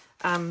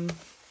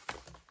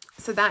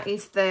 So that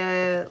is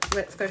the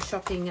Let's Go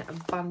Shopping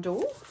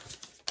bundle.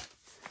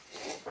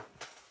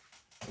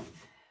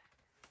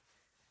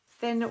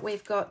 Then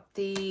we've got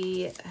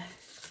the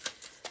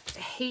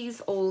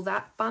He's All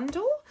That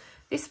bundle.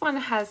 This one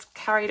has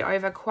carried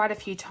over quite a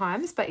few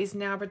times, but is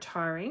now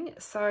retiring.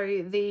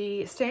 So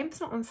the stamp's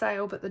not on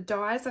sale, but the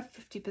dies are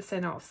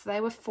 50% off. So they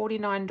were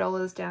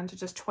 $49 down to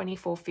just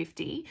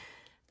 $24.50.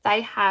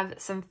 They have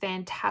some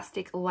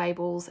fantastic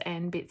labels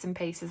and bits and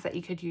pieces that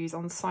you could use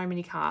on so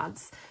many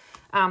cards.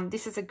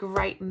 This is a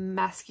great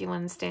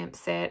masculine stamp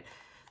set.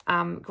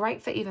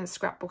 Great for even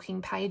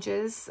scrapbooking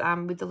pages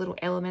with the little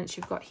elements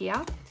you've got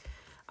here.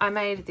 I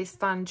made this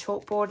fun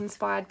chalkboard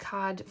inspired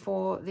card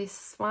for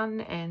this one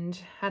and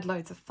had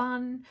loads of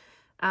fun.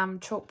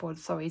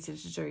 Chalkboard's so easy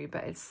to do,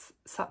 but it's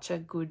such a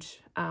good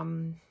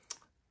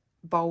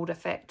bold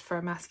effect for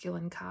a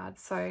masculine card.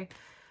 So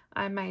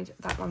I made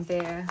that one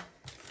there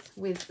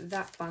with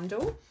that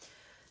bundle.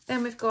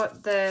 Then we've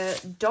got the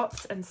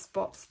dots and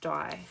spots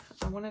die.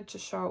 I wanted to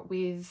show it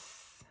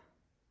with,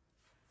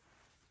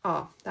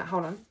 hold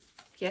on.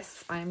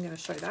 Yes, I am going to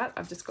show that.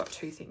 I've just got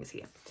two things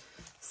here.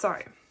 So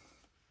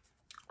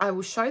I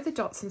will show the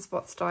dots and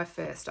spots die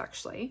first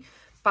actually,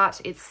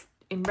 but it's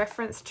in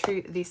reference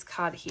to this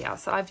card here.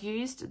 So I've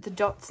used the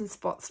dots and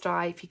spots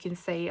die, if you can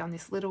see, on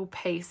this little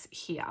piece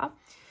here,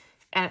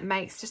 and it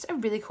makes just a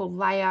really cool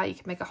layer. You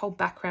can make a whole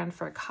background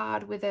for a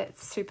card with it.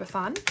 It's super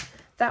fun.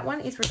 That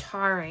one is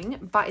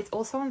retiring, but it's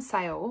also on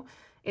sale.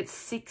 It's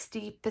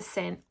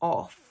 60%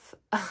 off.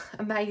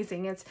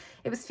 Amazing. It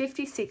was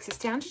 $56. It's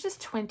down to just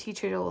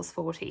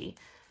 $22.40.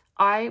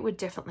 I would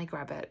definitely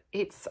grab it.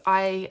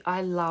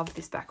 I love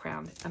this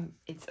background.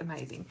 It's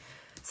amazing.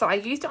 So I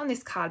used it on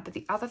this card, but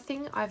the other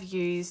thing I've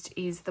used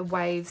is the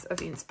Waves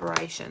of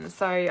Inspiration.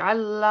 So I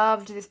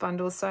loved this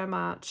bundle so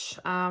much.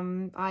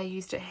 I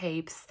used it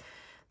heaps.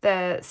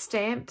 The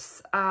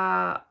stamps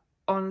are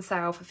on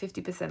sale for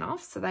 50%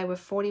 off. So they were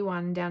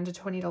 $41 down to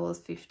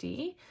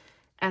 $20.50.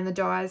 And the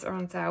dies are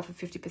on sale for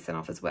 50%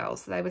 off as well.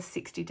 So they were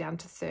 $60 down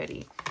to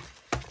 $30.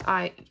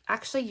 I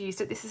actually used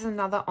it. This is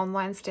another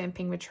online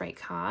stamping retreat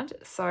card.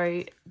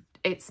 So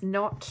it's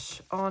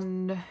not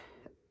on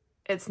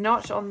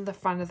the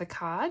front of the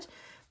card,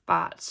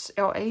 but,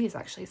 oh, it is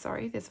actually,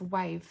 sorry. There's a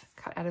wave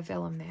cut out of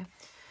vellum there.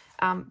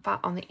 But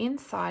on the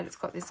inside, it's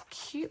got this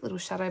cute little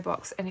shadow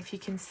box. And if you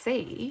can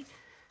see,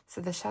 so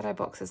the shadow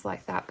box is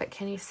like that, but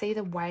can you see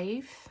the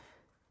wave?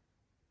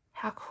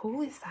 How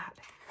cool is that?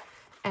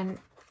 And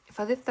if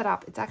I lift that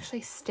up, it's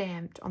actually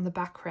stamped on the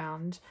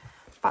background,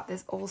 but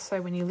there's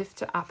also, when you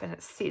lift it up, and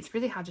it's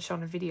really hard to show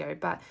on a video,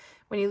 but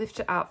when you lift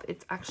it up,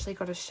 it's actually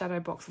got a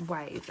shadow box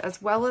wave,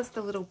 as well as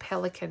the little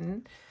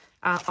pelican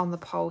on the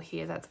pole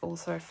here. That's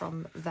also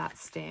from that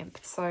stamp.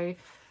 So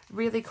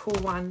really cool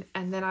one.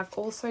 And then I've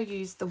also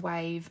used the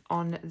wave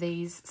on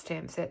these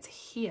stamp sets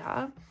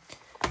here.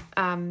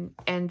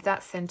 And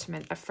that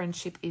sentiment, a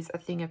friendship is a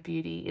thing of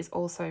beauty, is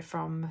also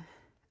from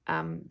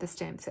the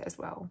stamp set as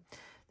well.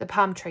 The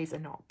palm trees are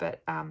not,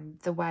 but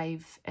the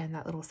wave and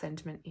that little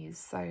sentiment is.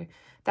 So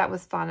that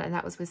was fun, and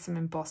that was with some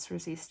emboss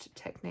resist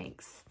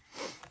techniques.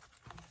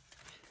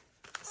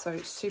 So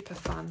super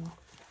fun.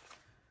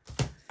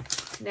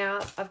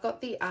 Now I've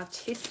got the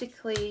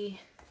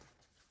artistically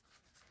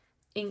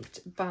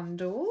inked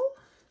bundle,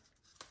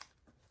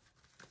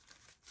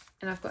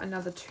 and I've got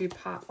another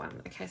 2-part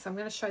one. Okay, so I'm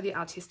going to show the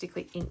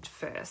artistically inked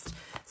first.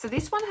 So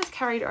this one has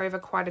carried over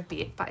quite a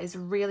bit, but is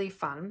really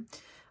fun.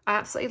 I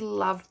absolutely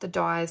loved the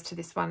dies to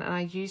this one, and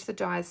I used the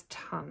dies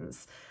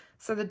tons.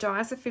 So the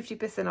dies are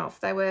 50% off.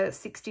 They were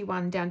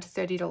 $61 down to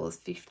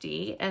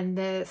 $30.50, and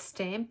the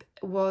stamp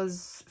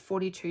was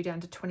 $42 down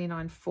to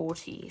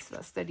 $29.40, so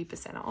that's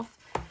 30% off.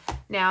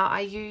 Now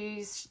I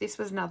used, this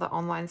was another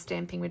online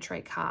stamping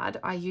retreat card.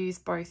 I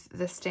used both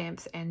the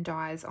stamps and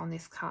dies on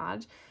this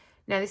card.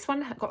 Now this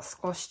one got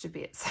squashed a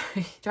bit, so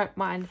don't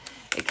mind,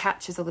 it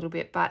catches a little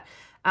bit, but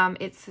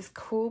it's this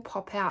cool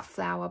pop-out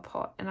flower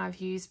pot, and I've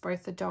used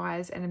both the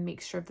dies and a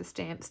mixture of the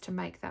stamps to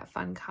make that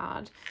fun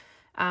card,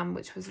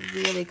 which was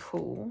really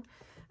cool.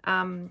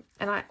 And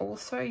I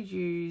also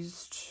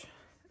used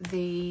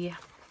the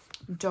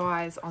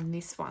dies on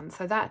this one.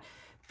 So that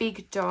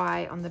big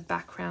die on the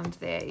background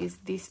there is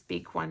this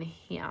big one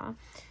here,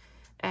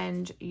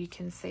 and you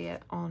can see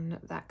it on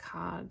that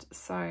card.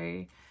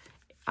 So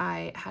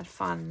I had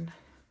fun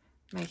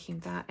making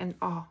that, and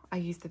oh, I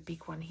used the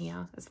big one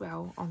here as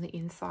well on the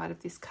inside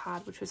of this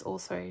card, which was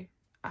also,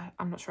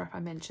 I'm not sure if I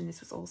mentioned, this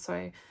was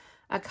also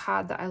a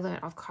card that I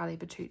learnt of Kylie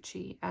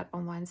Bertucci at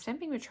Online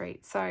Stamping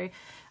Retreat. So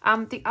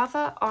the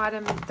other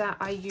item that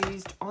I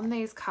used on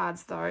these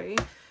cards though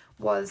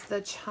was the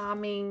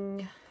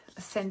Charming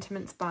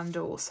Sentiments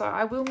bundle. So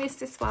I will miss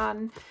this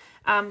one.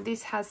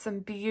 This has some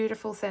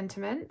beautiful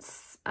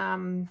sentiments,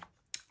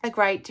 a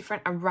great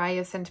different array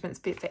of sentiments,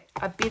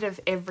 a bit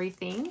of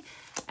everything.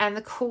 And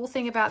the cool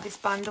thing about this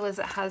bundle is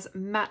it has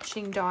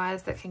matching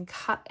dies that can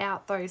cut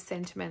out those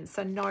sentiments,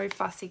 so no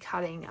fussy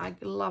cutting. I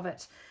love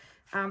it.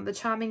 The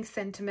Charming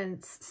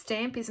Sentiments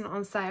stamp isn't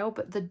on sale,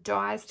 but the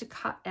dies to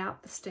cut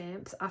out the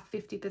stamps are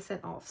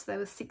 50% off. So they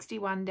were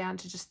 $61 down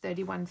to just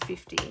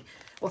 $31.50,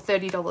 or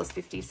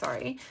 $30.50,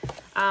 sorry.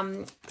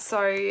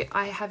 So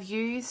I have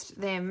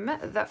used them.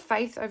 That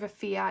Faith Over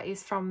Fear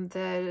is from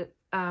the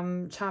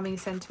Charming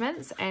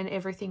Sentiments, and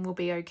Everything Will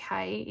Be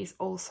Okay is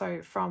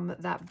also from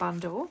that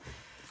bundle.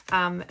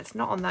 It's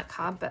not on that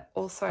card, but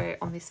also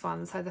on this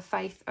one. So the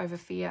Faith Over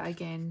Fear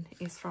again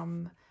is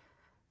from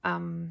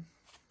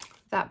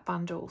that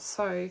bundle.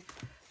 So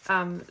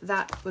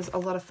that was a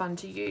lot of fun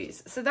to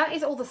use. So that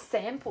is all the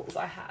samples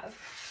I have,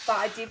 but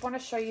I did want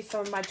to show you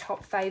some of my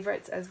top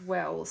favorites as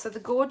well. So the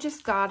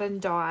Gorgeous Garden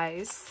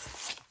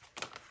dies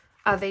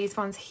are these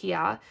ones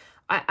here.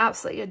 I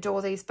absolutely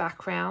adore these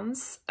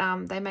backgrounds.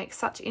 They make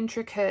such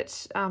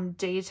intricate,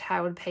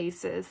 detailed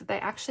pieces. They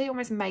actually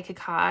almost make a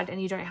card and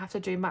you don't have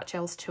to do much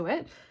else to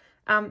it.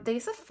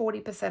 These are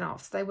 40%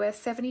 off. So they were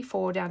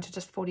 $74 down to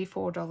just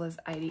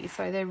 $44.80.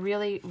 So they're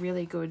really,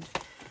 really good,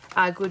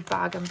 good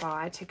bargain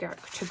buy to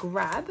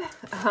grab.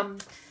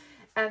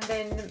 And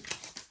then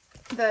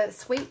the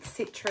Sweet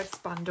Citrus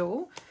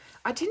bundle.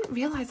 I didn't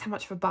realise how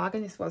much of a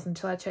bargain this was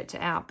until I checked it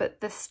out,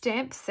 but the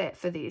stamp set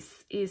for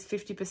this is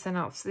 50%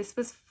 off. So this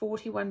was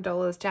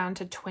 $41 down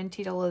to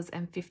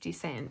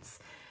 $20.50.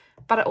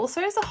 But it also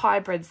is a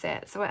hybrid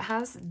set. So it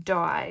has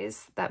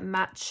dies that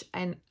match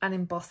an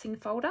embossing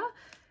folder,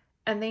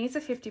 and these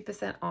are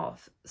 50%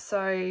 off.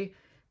 So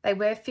they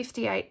were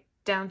 $58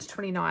 down to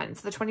 $29.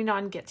 So the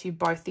 $29 gets you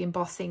both the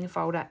embossing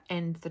folder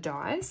and the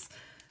dies.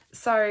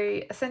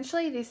 So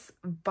essentially this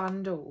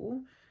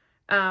bundle,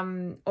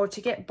 or to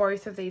get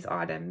both of these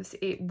items,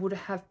 it would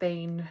have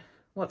been,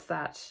 what's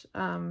that,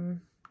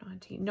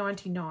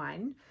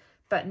 $99,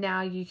 but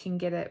now you can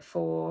get it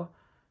for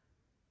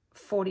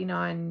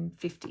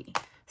 $49.50.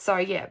 So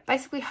yeah,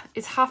 basically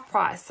it's half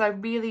price. So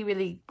really,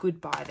 really good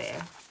buy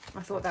there.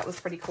 I thought that was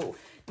pretty cool.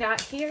 Now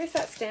here is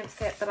that stamp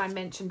set that I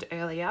mentioned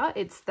earlier.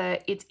 It's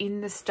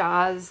In the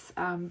Stars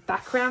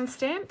background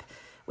stamp.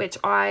 which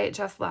I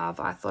just love.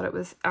 I thought it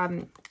was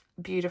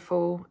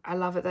beautiful. I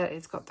love it that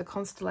it's got the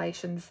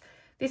constellations.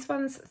 This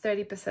one's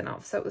 30%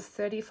 off, so it was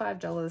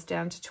 $35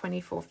 down to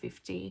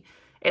 $24.50.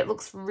 It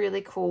looks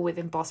really cool with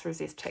emboss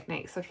resist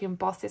technique. So if you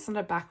emboss this on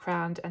a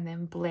background and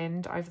then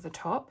blend over the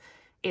top,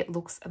 it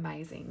looks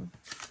amazing.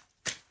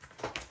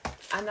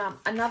 And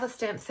another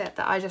stamp set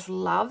that I just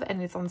love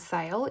and is on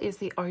sale is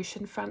the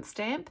oceanfront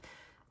stamp.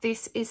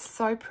 This is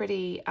so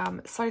pretty,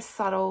 so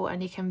subtle,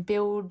 and you can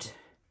build,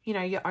 you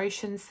know, your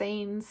ocean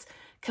scenes.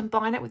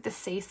 Combine it with the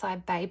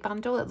Seaside Bay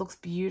bundle. It looks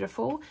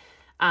beautiful.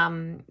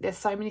 There's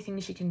so many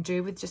things you can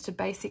do with just a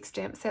basic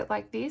stamp set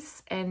like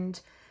this, and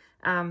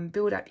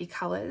build up your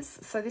colours.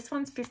 So this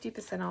one's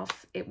 50%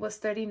 off. It was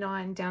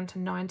 $39 down to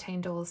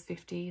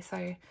 $19.50.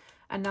 So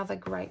another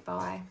great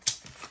buy.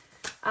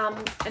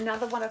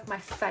 Another one of my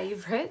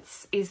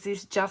favourites is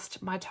this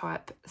Just My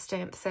Type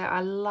stamp set.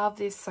 I love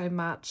this so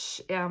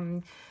much.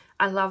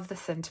 I love the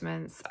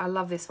sentiments. I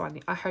love this one.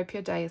 I hope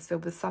your day is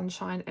filled with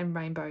sunshine and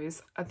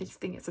rainbows. I just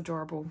think it's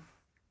adorable.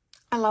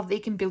 I love that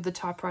you can build the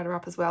typewriter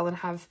up as well and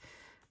have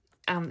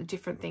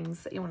different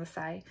things that you want to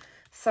say.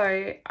 So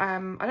I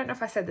don't know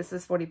if I said this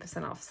is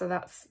 40% off. So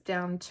that's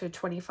down to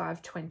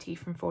 $25.20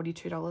 from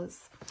 $42.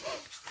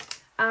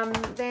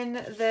 Then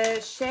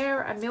the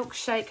Share a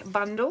Milkshake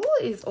bundle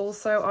is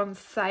also on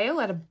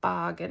sale at a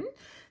bargain.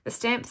 The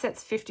stamp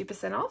set's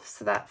 50% off,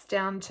 so that's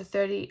down to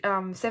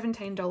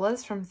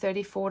 $17 from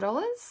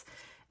 $34.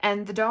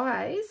 And the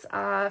dies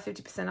are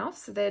 50% off,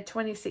 so they're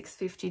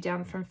 $26.50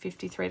 down from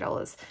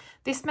 $53.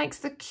 This makes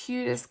the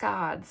cutest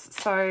cards,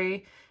 so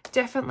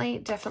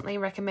definitely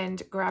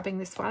recommend grabbing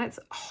this one. It's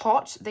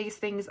hot. These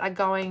things are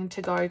going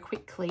to go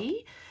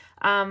quickly.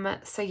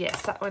 So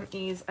yes, that one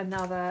is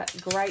another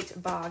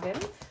great bargain.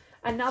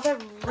 Another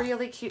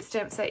really cute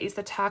stamp set is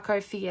the Taco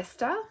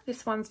Fiesta.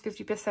 This one's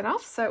 50%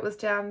 off, so it was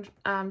down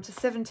to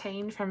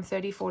 $17 from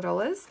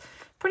 $34.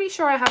 Pretty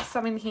sure I have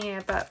some in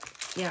here, but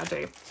yeah, I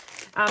do.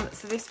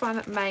 So this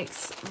one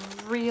makes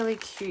really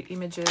cute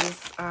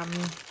images. I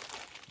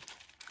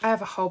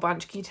have a whole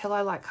bunch. Can you tell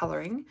I like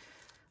colouring?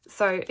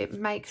 So it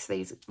makes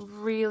these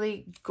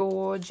really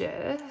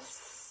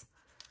gorgeous.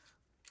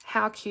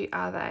 How cute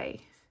are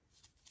they?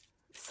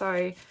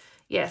 So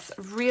yes,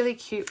 really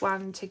cute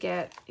one to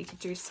get. You could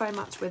do so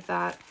much with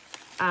that.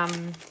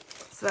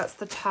 So that's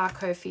the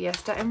Taco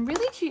Fiesta, and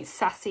really cute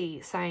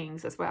sassy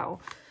sayings as well.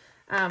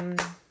 Then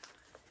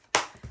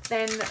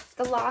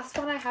the last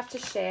one I have to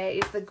share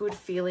is the Good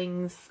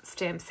Feelings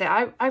stamp set.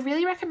 I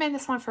really recommend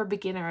this one for a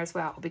beginner as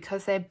well,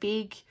 because they're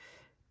big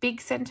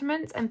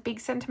sentiments, and big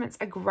sentiments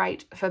are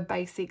great for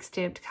basic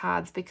stamped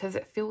cards because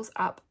it fills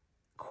up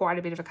quite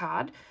a bit of a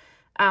card.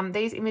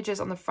 These images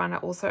on the front are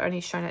also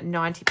only shown at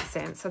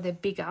 90%, so they're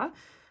bigger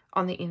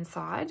on the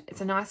inside. It's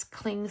a nice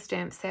cling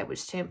stamp set, which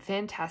stamp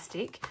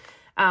fantastic.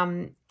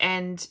 And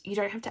you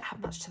don't have to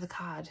add much to the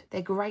card.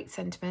 They're great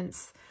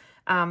sentiments.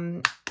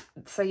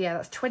 So yeah,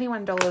 that's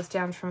 $21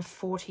 down from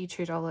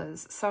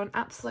 $42. So an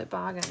absolute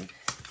bargain.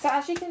 So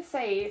as you can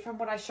see from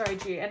what I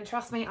showed you, and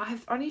trust me, I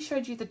have only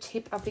showed you the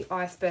tip of the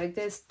iceberg.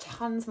 There's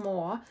tons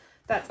more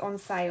that's on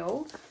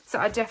sale. So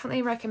I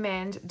definitely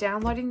recommend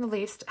downloading the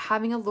list,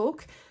 having a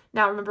look.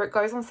 Now, remember, it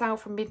goes on sale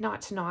from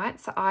midnight tonight,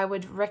 so I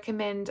would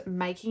recommend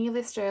making your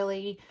list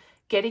early,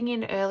 getting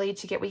in early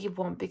to get what you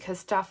want, because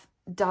stuff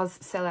does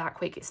sell out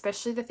quick,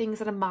 especially the things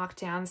that are marked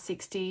down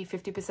 60,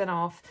 50%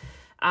 off.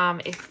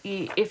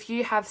 If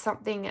you have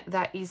something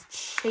that is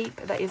cheap,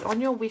 that is on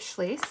your wish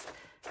list,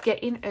 get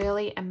in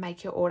early and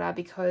make your order,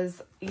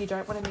 because you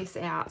don't want to miss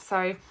out.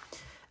 So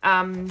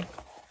I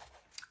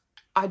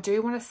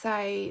do want to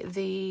say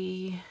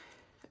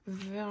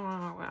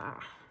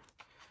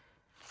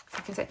I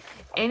can say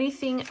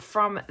anything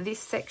from this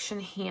section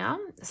here.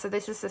 So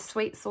this is the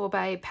Sweet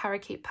Sorbet,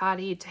 Parakeet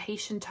Party,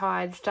 Tahitian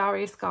Tide,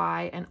 Starry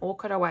Sky, and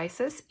Orchid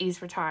Oasis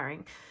is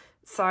retiring.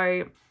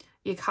 So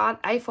your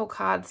A4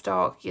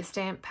 cardstock, your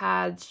stamp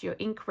pads, your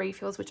ink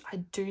refills, which I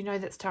do know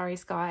that Starry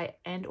Sky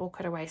and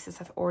Orchid Oasis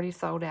have already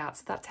sold out.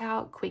 So that's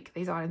how quick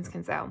these items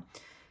can sell.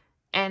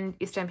 And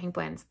your stamping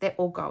blends, they're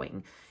all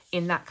going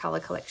in that colour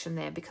collection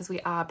there, because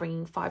we are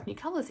bringing 5 new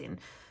colours in.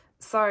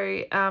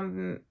 So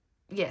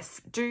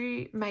yes,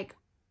 do make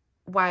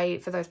way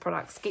for those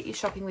products. Get your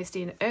shopping list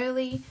in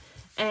early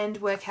and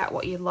work out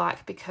what you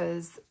like,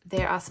 because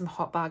there are some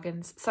hot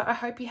bargains. So I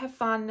hope you have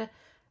fun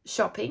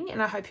shopping,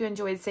 and I hope you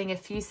enjoyed seeing a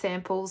few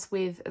samples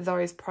with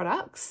those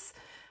products.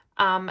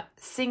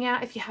 Sing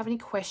out if you have any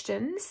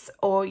questions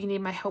or you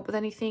need my help with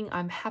anything.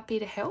 I'm happy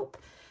to help.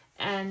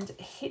 And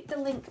hit the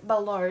link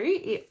below,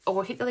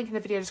 or hit the link in the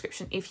video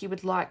description if you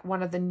would like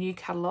one of the new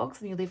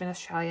catalogues and you live in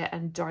Australia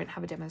and don't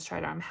have a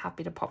demonstrator. I'm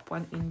happy to pop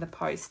one in the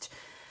post.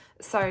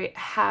 So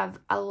have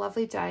a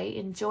lovely day,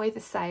 enjoy the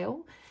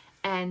sale,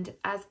 and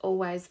as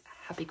always,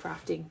 happy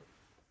crafting.